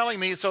already been telling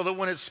me, so that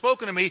when it's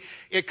spoken to me,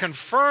 it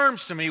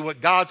confirms to me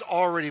what God's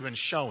already been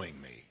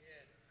showing me.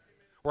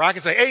 Where I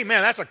can say, hey,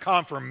 man, that's a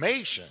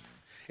confirmation.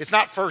 It's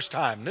not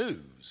first-time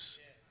news.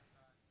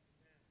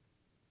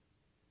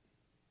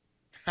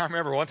 I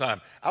remember one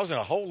time, I was in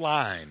a whole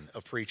line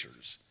of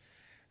preachers.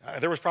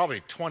 There was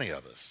probably 20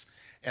 of us.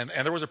 And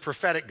there was a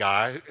prophetic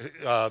guy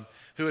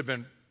who had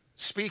been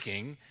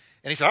speaking,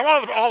 and he said, I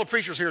want all the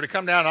preachers here to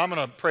come down, and I'm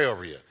going to pray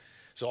over you.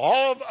 So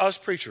all of us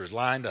preachers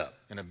lined up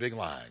in a big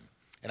line,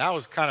 and I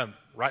was kind of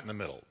right in the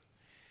middle.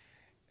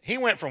 He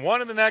went from one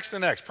to the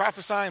next,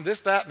 prophesying this,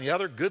 that, and the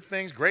other, good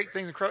things, great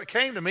things, incredible.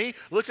 Came to me,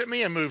 looked at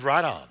me, and moved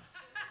right on.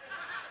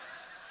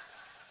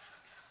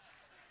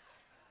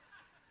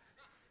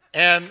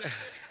 And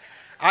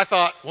I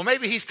thought, well,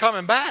 maybe he's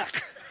coming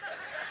back.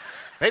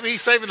 Maybe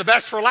he's saving the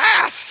best for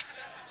last.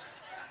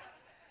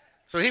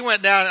 So he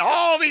went down,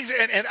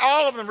 and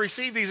all of them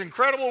received these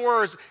incredible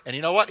words. And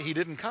you know what? He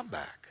didn't come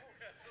back.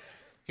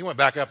 He went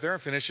back up there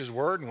and finished his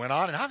word and went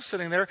on. And I'm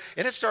sitting there,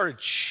 and it started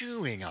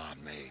chewing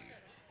on me.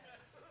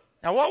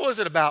 Now, what was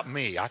it about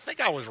me? I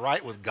think I was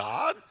right with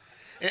God.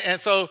 And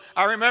so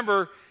I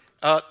remember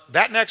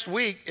that next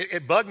week,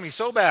 it bugged me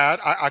so bad.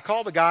 I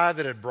called the guy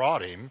that had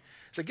brought him.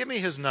 I said, give me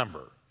his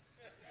number.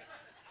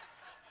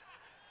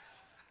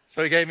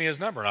 So he gave me his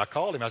number, and I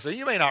called him. I said,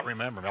 you may not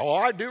remember me. Oh,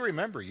 I do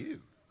remember you.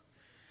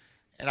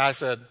 And I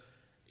said,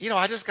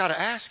 I just got to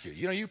ask you.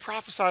 You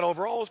prophesied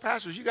over all those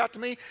pastors. You got to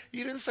me,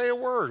 you didn't say a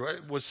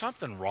word. Was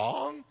something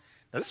wrong?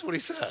 Now, this is what he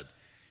said.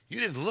 You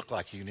didn't look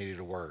like you needed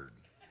a word.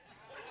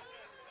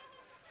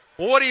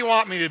 Well, what do you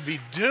want me to be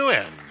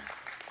doing?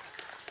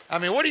 I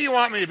mean, what do you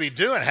want me to be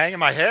doing? Hanging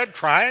my head,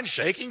 crying,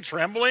 shaking,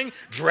 trembling,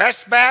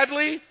 dressed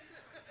badly?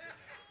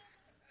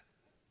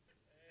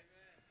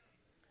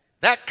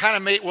 That kind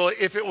of made, well,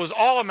 if it was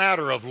all a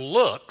matter of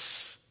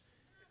looks,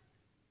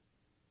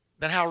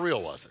 then how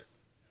real was it?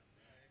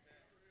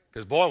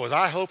 Because, boy, was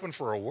I hoping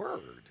for a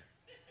word.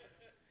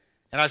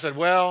 And I said,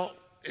 well,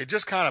 it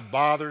just kind of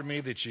bothered me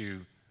that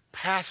you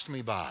passed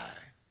me by.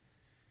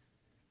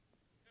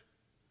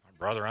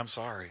 Brother, I'm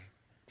sorry.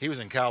 He was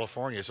in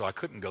California, so I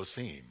couldn't go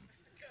see him.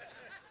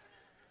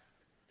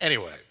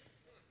 Anyway,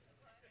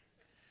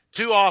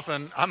 too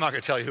often, I'm not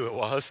going to tell you who it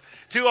was,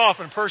 too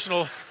often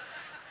personal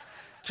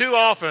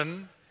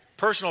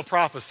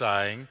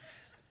prophesying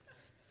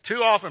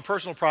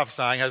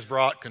has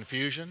brought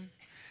confusion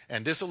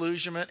and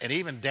disillusionment and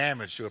even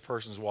damage to a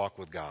person's walk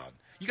with God.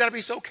 You got to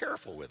be so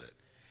careful with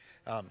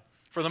it.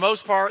 For the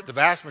most part, the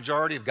vast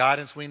majority of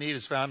guidance we need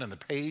is found in the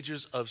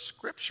pages of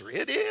Scripture.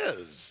 It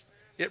is.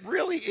 It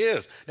really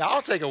is. Now,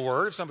 I'll take a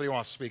word if somebody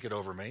wants to speak it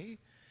over me,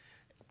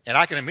 and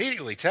I can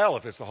immediately tell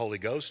if it's the Holy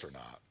Ghost or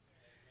not,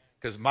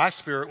 because my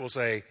spirit will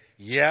say,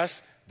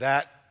 yes,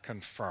 that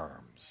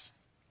confirms.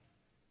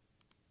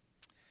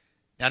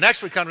 Now,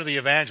 next we come to the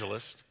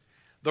evangelist.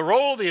 The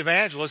role of the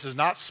evangelist is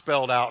not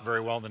spelled out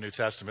very well in the New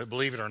Testament,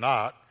 believe it or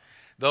not,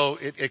 though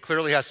it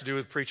clearly has to do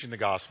with preaching the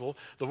gospel.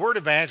 The word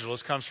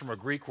evangelist comes from a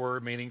Greek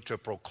word meaning to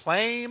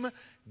proclaim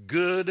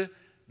good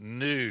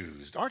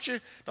news. Don't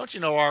you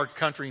know our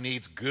country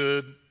needs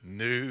good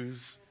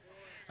news?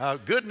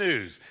 Good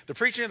news. The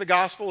preaching of the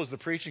gospel is the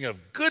preaching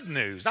of good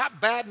news,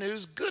 not bad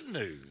news, good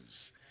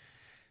news.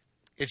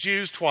 It's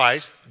used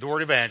twice, the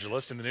word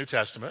evangelist, in the New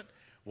Testament,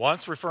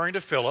 once referring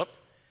to Philip,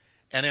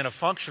 and in a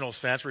functional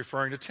sense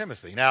referring to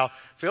Timothy. Now,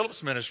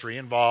 Philip's ministry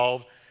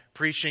involved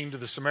preaching to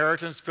the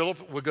Samaritans.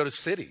 Philip would go to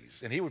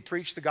cities, and he would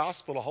preach the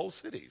gospel to whole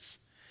cities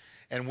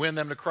and win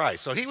them to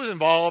Christ. So he was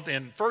involved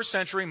in first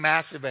century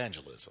mass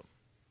evangelism.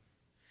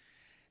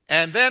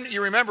 And then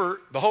you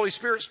remember the Holy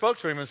Spirit spoke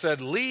to him and said,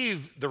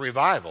 leave the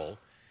revival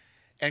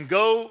and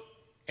go,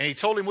 and he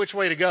told him which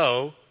way to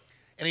go.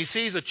 And he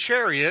sees a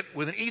chariot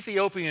with an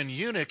Ethiopian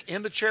eunuch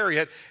in the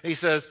chariot. And he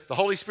says, the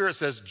Holy Spirit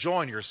says,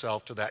 join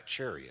yourself to that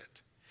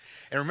chariot.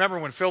 And remember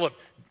when Philip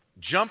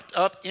jumped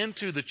up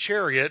into the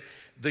chariot,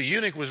 the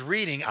eunuch was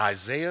reading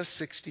Isaiah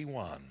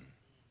 61.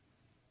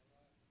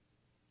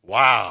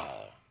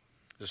 Wow.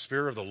 The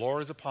Spirit of the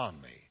Lord is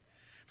upon me,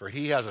 for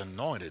he has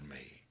anointed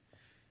me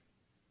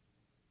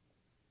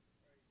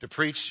to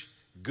preach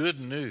good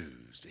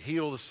news, to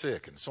heal the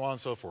sick, and so on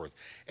and so forth.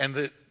 And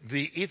the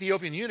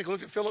Ethiopian eunuch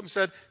looked at Philip and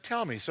said,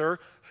 tell me, sir,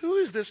 who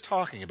is this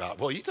talking about?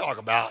 Well, you talk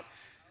about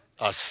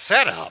a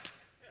setup.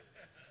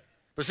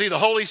 But see, the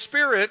Holy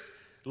Spirit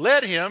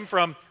led him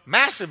from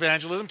mass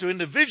evangelism to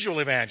individual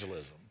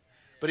evangelism.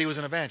 But he was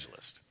an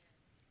evangelist.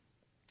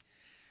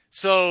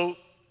 So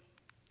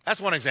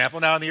that's one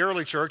example. Now, in the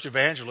early church,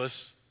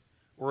 evangelists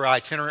were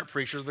itinerant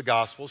preachers of the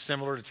gospel,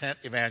 similar to tent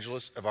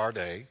evangelists of our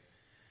day.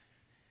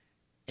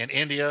 In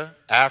India,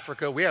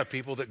 Africa, we have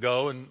people that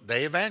go and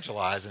they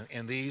evangelize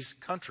in these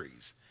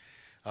countries.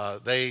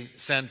 They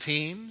send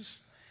teams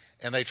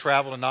and they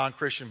travel to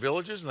non-Christian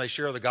villages and they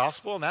share the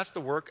gospel, and that's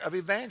the work of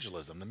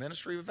evangelism, the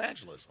ministry of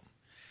evangelism.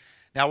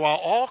 Now, while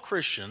all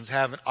Christians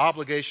have an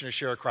obligation to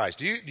share Christ,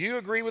 do you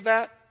agree with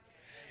that?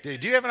 Do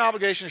you have an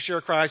obligation to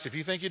share Christ? If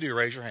you think you do,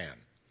 raise your hand.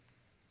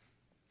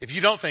 If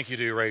you don't think you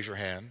do, raise your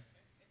hand.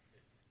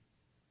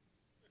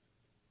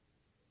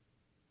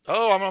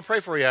 Oh, I'm going to pray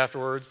for you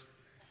afterwards.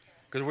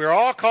 Because we're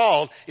all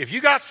called. If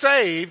you got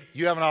saved,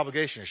 you have an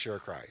obligation to share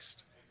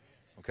Christ.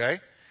 Okay?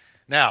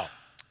 Now,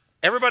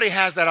 everybody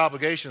has that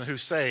obligation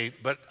who's saved,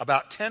 but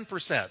about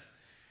 10%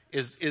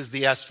 is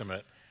the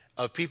estimate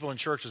of people in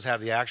churches have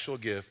the actual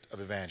gift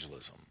of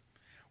evangelism,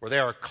 where they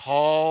are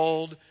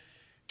called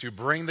to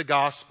bring the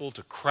gospel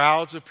to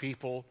crowds of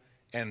people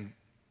and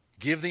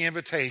give the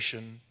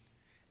invitation,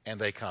 and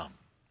they come.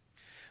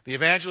 The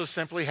evangelist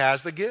simply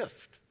has the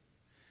gift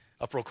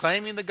of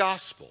proclaiming the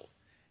gospel,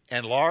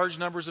 and large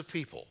numbers of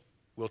people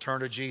will turn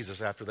to Jesus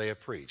after they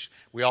have preached.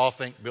 We all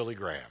think Billy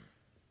Graham.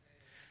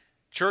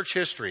 Church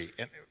history,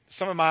 and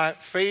some of my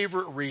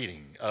favorite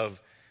reading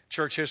of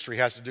church history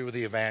has to do with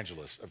the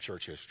evangelists of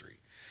church history.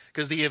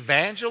 Because the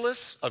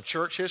evangelists of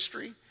church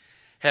history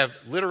have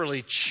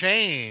literally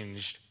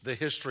changed the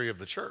history of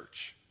the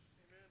church.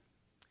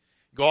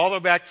 Go all the way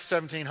back to the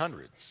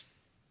 1700s.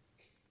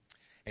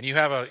 And you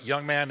have a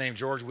young man named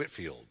George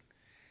Whitefield.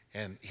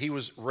 And he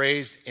was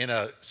raised in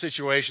a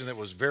situation that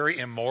was very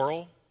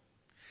immoral.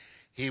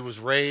 He was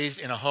raised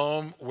in a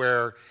home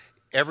where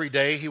every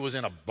day he was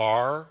in a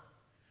bar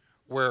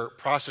where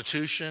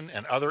prostitution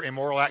and other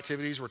immoral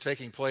activities were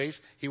taking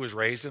place. He was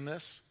raised in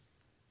this.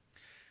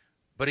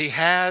 But he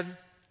had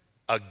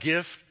a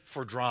gift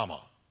for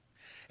drama.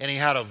 And he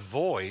had a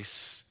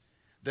voice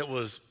that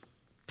was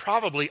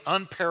probably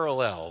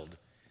unparalleled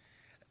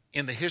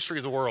in the history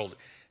of the world.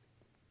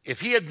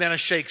 If he had been a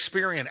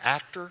Shakespearean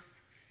actor,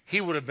 he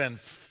would have been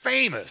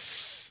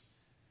famous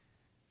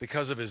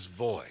because of his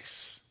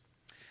voice.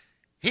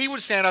 He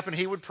would stand up and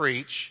he would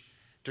preach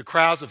to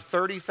crowds of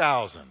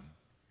 30,000,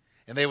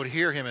 and they would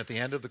hear him at the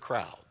end of the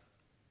crowd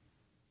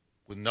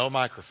with no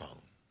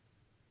microphone,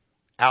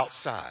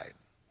 outside.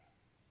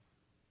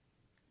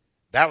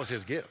 That was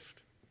his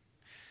gift.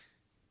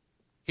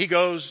 He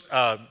was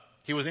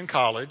in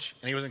college,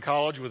 and he was in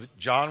college with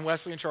John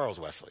Wesley and Charles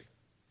Wesley.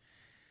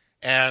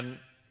 And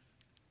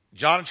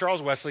John and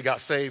Charles Wesley got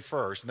saved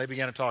first, and they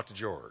began to talk to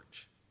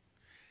George.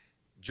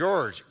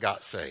 George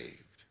got saved.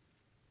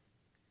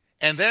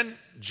 And then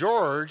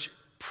George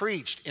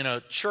preached in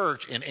a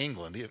church in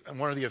England,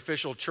 one of the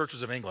official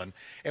churches of England.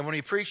 And when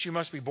he preached, "You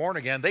must be born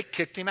again," they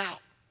kicked him out.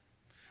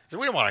 They said,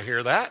 "We don't want to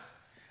hear that."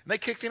 And they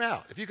kicked him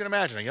out. If you can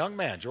imagine, a young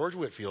man, George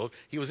Whitefield,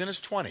 he was in his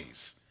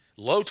 20s,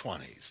 low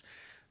 20s.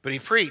 But he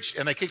preached,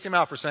 and they kicked him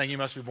out for saying, "You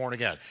must be born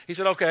again." He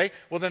said, "Okay,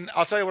 well then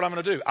I'll tell you what I'm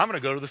going to do. I'm going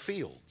to go to the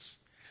fields."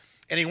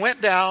 And he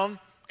went down,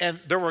 and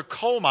there were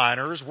coal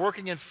miners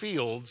working in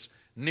fields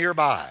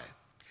nearby.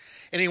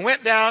 And he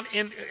went down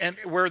in and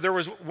where there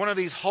was one of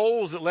these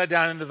holes that led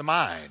down into the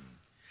mine.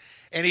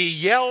 And he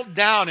yelled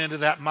down into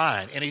that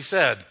mine, and he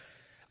said,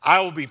 "I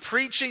will be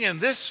preaching in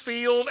this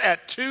field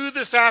at 2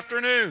 this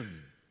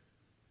afternoon."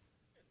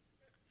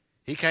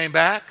 He came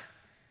back,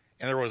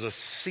 and there was a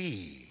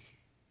sea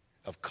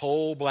of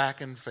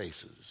coal-blackened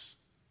faces.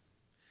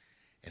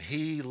 And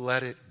he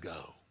let it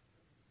go.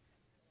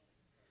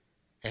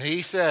 And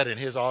he said in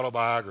his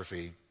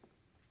autobiography,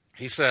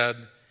 he said,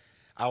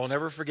 I will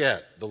never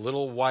forget the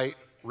little white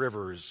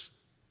rivers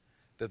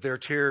that their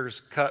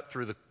tears cut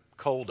through the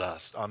coal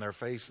dust on their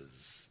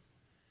faces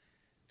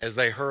as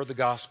they heard the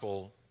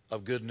gospel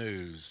of good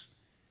news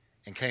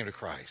and came to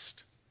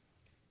Christ.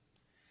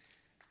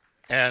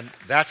 And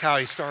that's how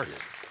he started.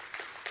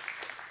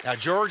 Now,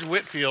 George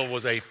Whitefield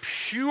was a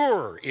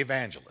pure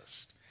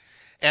evangelist.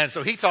 And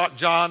so he talked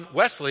John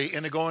Wesley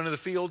into going to the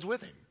fields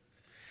with him.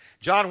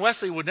 John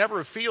Wesley would never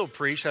have field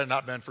preached had it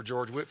not been for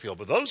George Whitefield.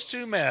 But those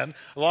two men,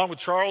 along with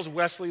Charles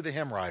Wesley, the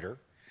hymn writer,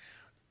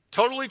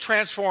 totally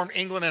transformed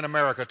England and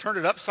America, turned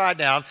it upside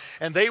down,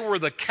 and they were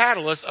the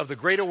catalyst of the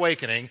Great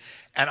Awakening.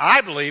 And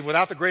I believe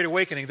without the Great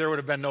Awakening, there would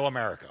have been no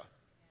America.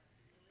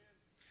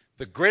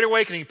 The Great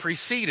Awakening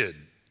preceded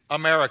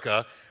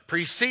America,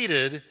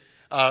 preceded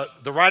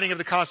the writing of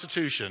the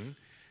Constitution,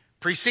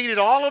 preceded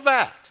all of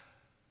that.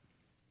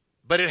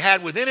 But it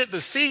had within it the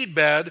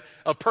seedbed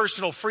of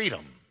personal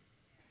freedom.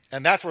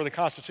 And that's where the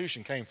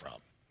Constitution came from.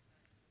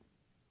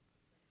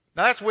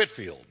 Now that's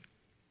Whitefield.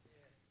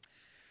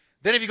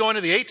 Then if you go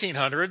into the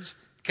 1800s,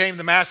 came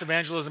the mass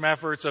evangelism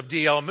efforts of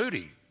D.L.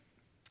 Moody,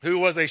 who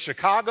was a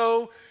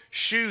Chicago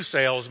shoe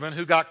salesman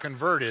who got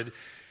converted,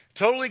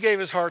 totally gave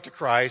his heart to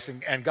Christ,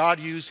 and God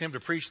used him to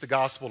preach the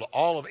gospel to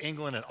all of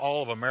England and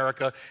all of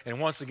America. And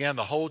once again,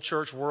 the whole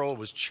church world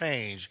was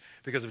changed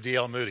because of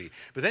D.L. Moody.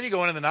 But then you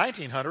go into the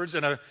 1900s,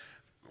 and a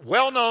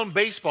well-known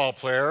baseball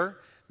player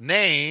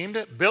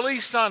named Billy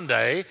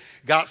Sunday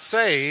got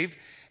saved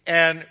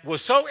and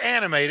was so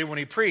animated when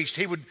he preached,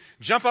 he would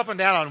jump up and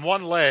down on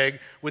one leg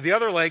with the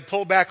other leg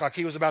pulled back like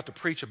he was about to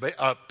pitch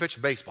a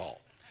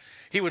baseball.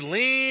 He would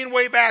lean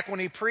way back when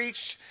he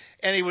preached,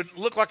 and he would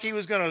look like he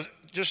was going to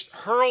just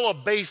hurl a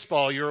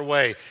baseball your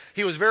way.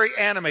 He was very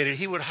animated.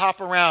 He would hop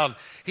around.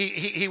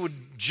 He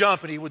would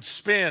jump, and he would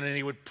spin, and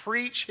he would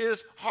preach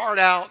his heart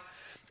out.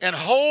 And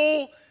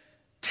whole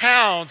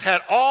towns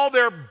had all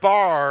their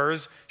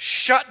bars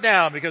shut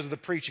down because of the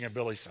preaching of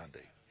Billy Sunday.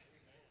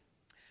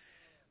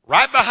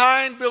 Right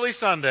behind Billy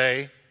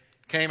Sunday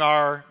came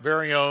our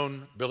very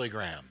own Billy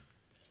Graham,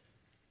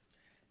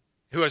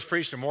 who has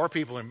preached to more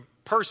people in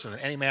person than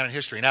any man in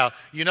history. Now,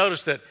 you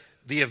notice that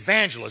the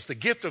evangelist, the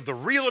gift of the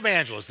real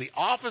evangelist, the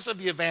office of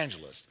the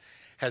evangelist,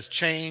 has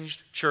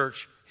changed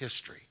church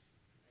history.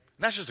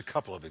 And that's just a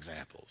couple of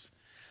examples.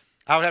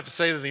 I would have to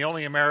say that the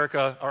only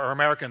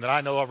American that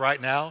I know of right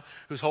now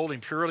who's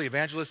holding purely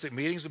evangelistic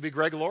meetings would be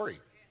Greg Laurie.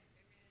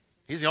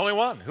 He's the only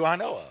one who I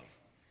know of.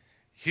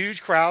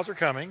 Huge crowds are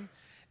coming,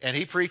 and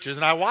he preaches,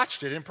 and I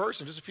watched it in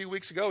person just a few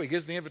weeks ago. He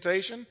gives the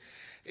invitation.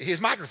 His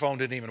microphone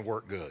didn't even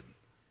work good.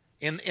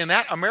 In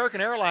that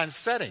American Airlines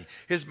setting,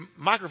 his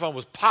microphone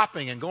was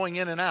popping and going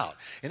in and out.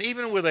 And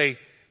even with a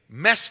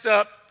messed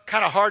up,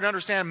 kind of hard to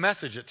understand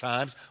message at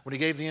times, when he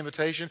gave the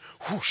invitation,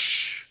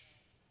 whoosh.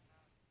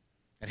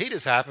 And he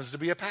just happens to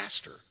be a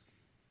pastor.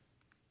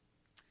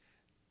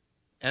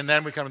 And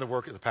then we come to the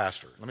work of the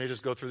pastor. Let me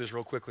just go through this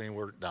real quickly and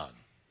we're done.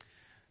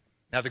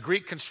 Now, the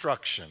Greek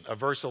construction of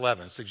verse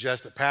 11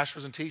 suggests that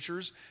pastors and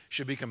teachers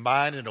should be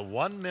combined into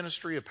one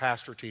ministry of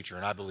pastor-teacher,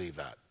 and I believe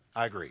that.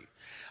 I agree.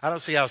 I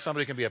don't see how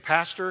somebody can be a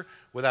pastor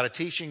without a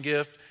teaching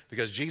gift,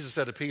 because Jesus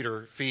said to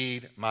Peter,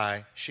 feed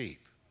my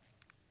sheep.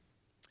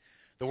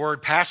 The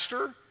word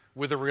pastor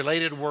with the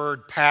related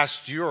word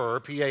pasture,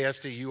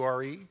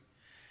 P-A-S-T-U-R-E,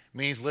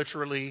 means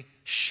literally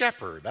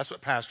shepherd. That's what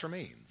pastor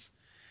means.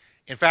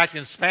 In fact,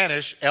 in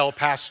Spanish, el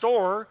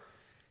pastor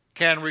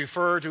can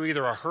refer to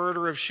either a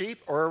herder of sheep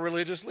or a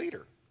religious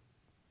leader.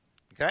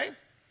 Okay?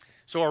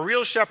 So a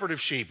real shepherd of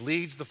sheep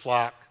leads the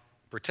flock,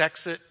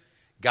 protects it,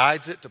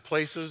 guides it to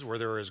places where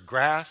there is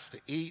grass to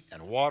eat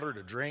and water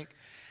to drink,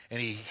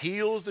 and he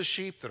heals the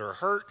sheep that are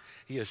hurt.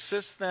 He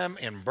assists them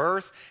in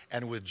birth,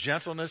 and with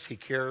gentleness he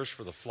cares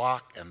for the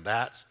flock, and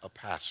that's a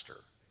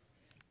pastor.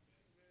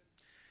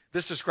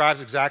 This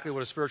describes exactly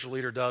what a spiritual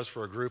leader does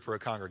for a group or a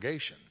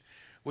congregation,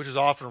 which is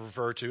often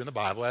referred to in the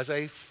Bible as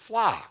a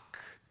flock.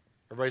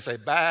 Everybody say,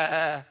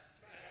 bah.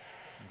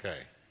 Okay.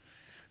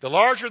 The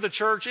larger the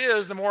church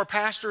is, the more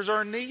pastors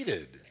are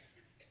needed.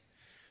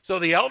 So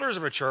the elders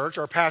of a church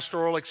are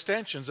pastoral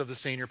extensions of the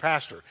senior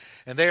pastor,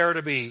 and they are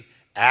to be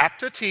apt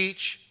to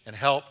teach and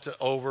help to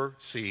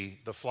oversee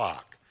the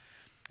flock.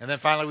 And then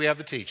finally we have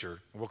the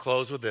teacher. We'll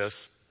close with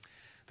this.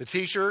 The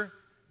teacher,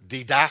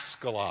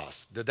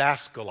 didaskalos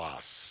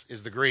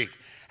is the Greek,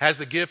 has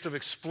the gift of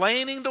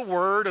explaining the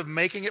word, of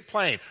making it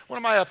plain. What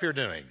am I up here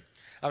doing?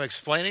 I'm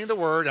explaining the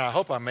word, and I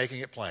hope I'm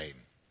making it plain.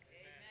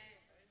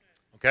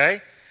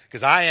 Okay?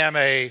 Because I am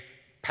a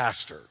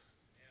pastor.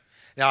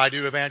 Now, I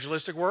do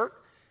evangelistic work.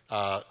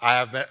 I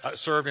have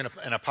served in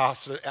an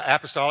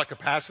apostolic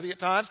capacity at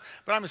times,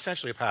 but I'm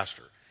essentially a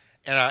pastor.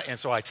 And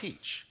so I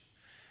teach.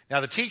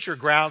 Now, the teacher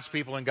grounds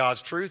people in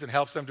God's truth and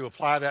helps them to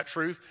apply that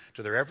truth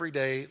to their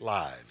everyday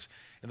lives.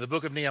 In the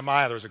book of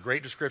Nehemiah, there's a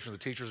great description of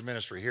the teacher's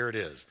ministry. Here it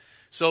is.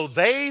 So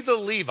they, the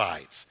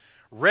Levites,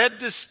 read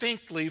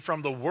distinctly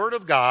from the word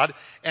of God,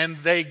 and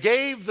they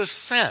gave the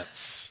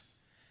sense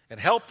and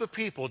help the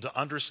people to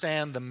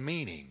understand the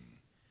meaning.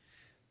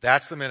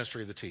 That's the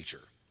ministry of the teacher.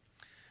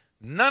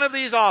 None of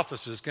these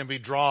offices can be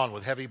drawn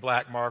with heavy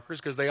black markers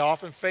because they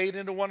often fade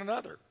into one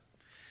another.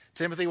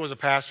 Timothy was a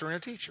pastor and a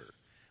teacher,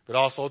 but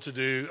also told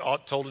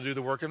to do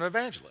the work of an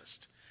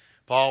evangelist.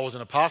 Paul was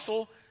an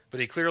apostle, but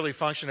he clearly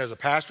functioned as a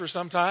pastor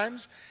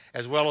sometimes,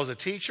 as well as a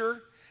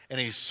teacher, and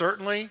he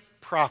certainly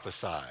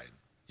prophesied.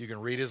 You can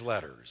read his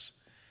letters.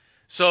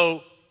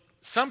 So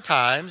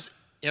sometimes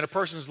in a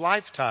person's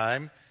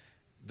lifetime,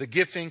 the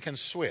gifting can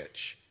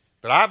switch.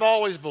 But I've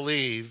always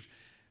believed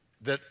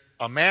that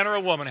a man or a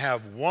woman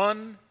have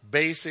one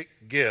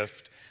basic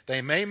gift.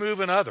 They may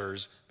move in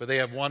others, but they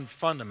have one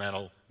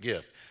fundamental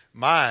gift.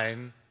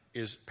 Mine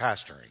is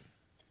pastoring.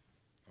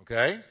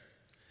 Okay?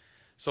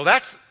 So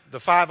that's the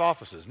 5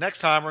 offices. Next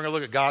time we're going to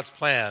look at God's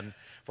plan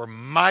for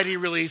mighty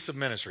release of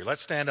ministry.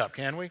 Let's stand up,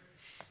 can we?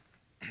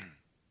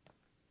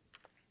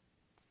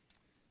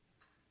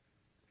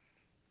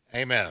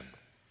 Amen.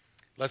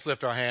 Let's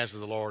lift our hands to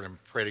the Lord and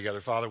pray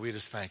together. Father, we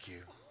just thank you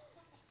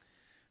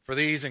for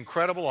these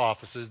incredible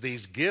offices,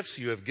 these gifts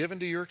you have given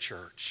to your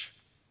church.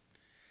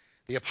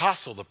 The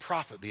apostle, the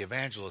prophet, the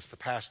evangelist, the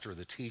pastor,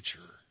 the teacher.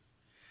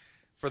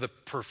 For the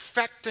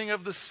perfecting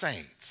of the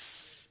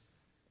saints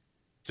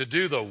to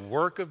do the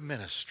work of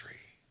ministry.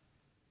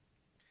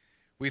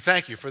 We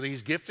thank you for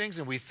these giftings,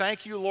 and we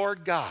thank you,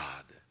 Lord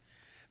God,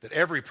 that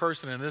every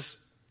person in this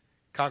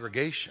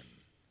congregation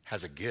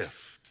has a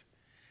gift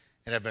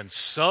and have been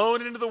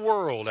sown into the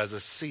world as a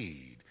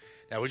seed.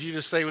 Now, would you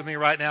just say with me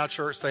right now,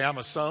 church, say, I'm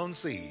a sown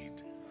seed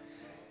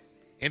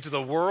into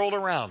the world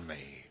around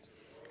me.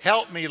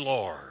 Help me,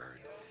 Lord,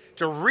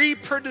 to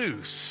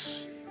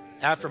reproduce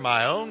after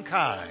my own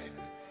kind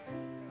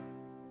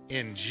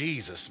in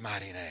Jesus'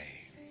 mighty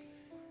name.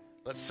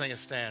 Let's sing a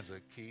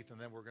stanza, Keith,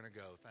 and then we're going to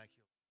go. Thank you.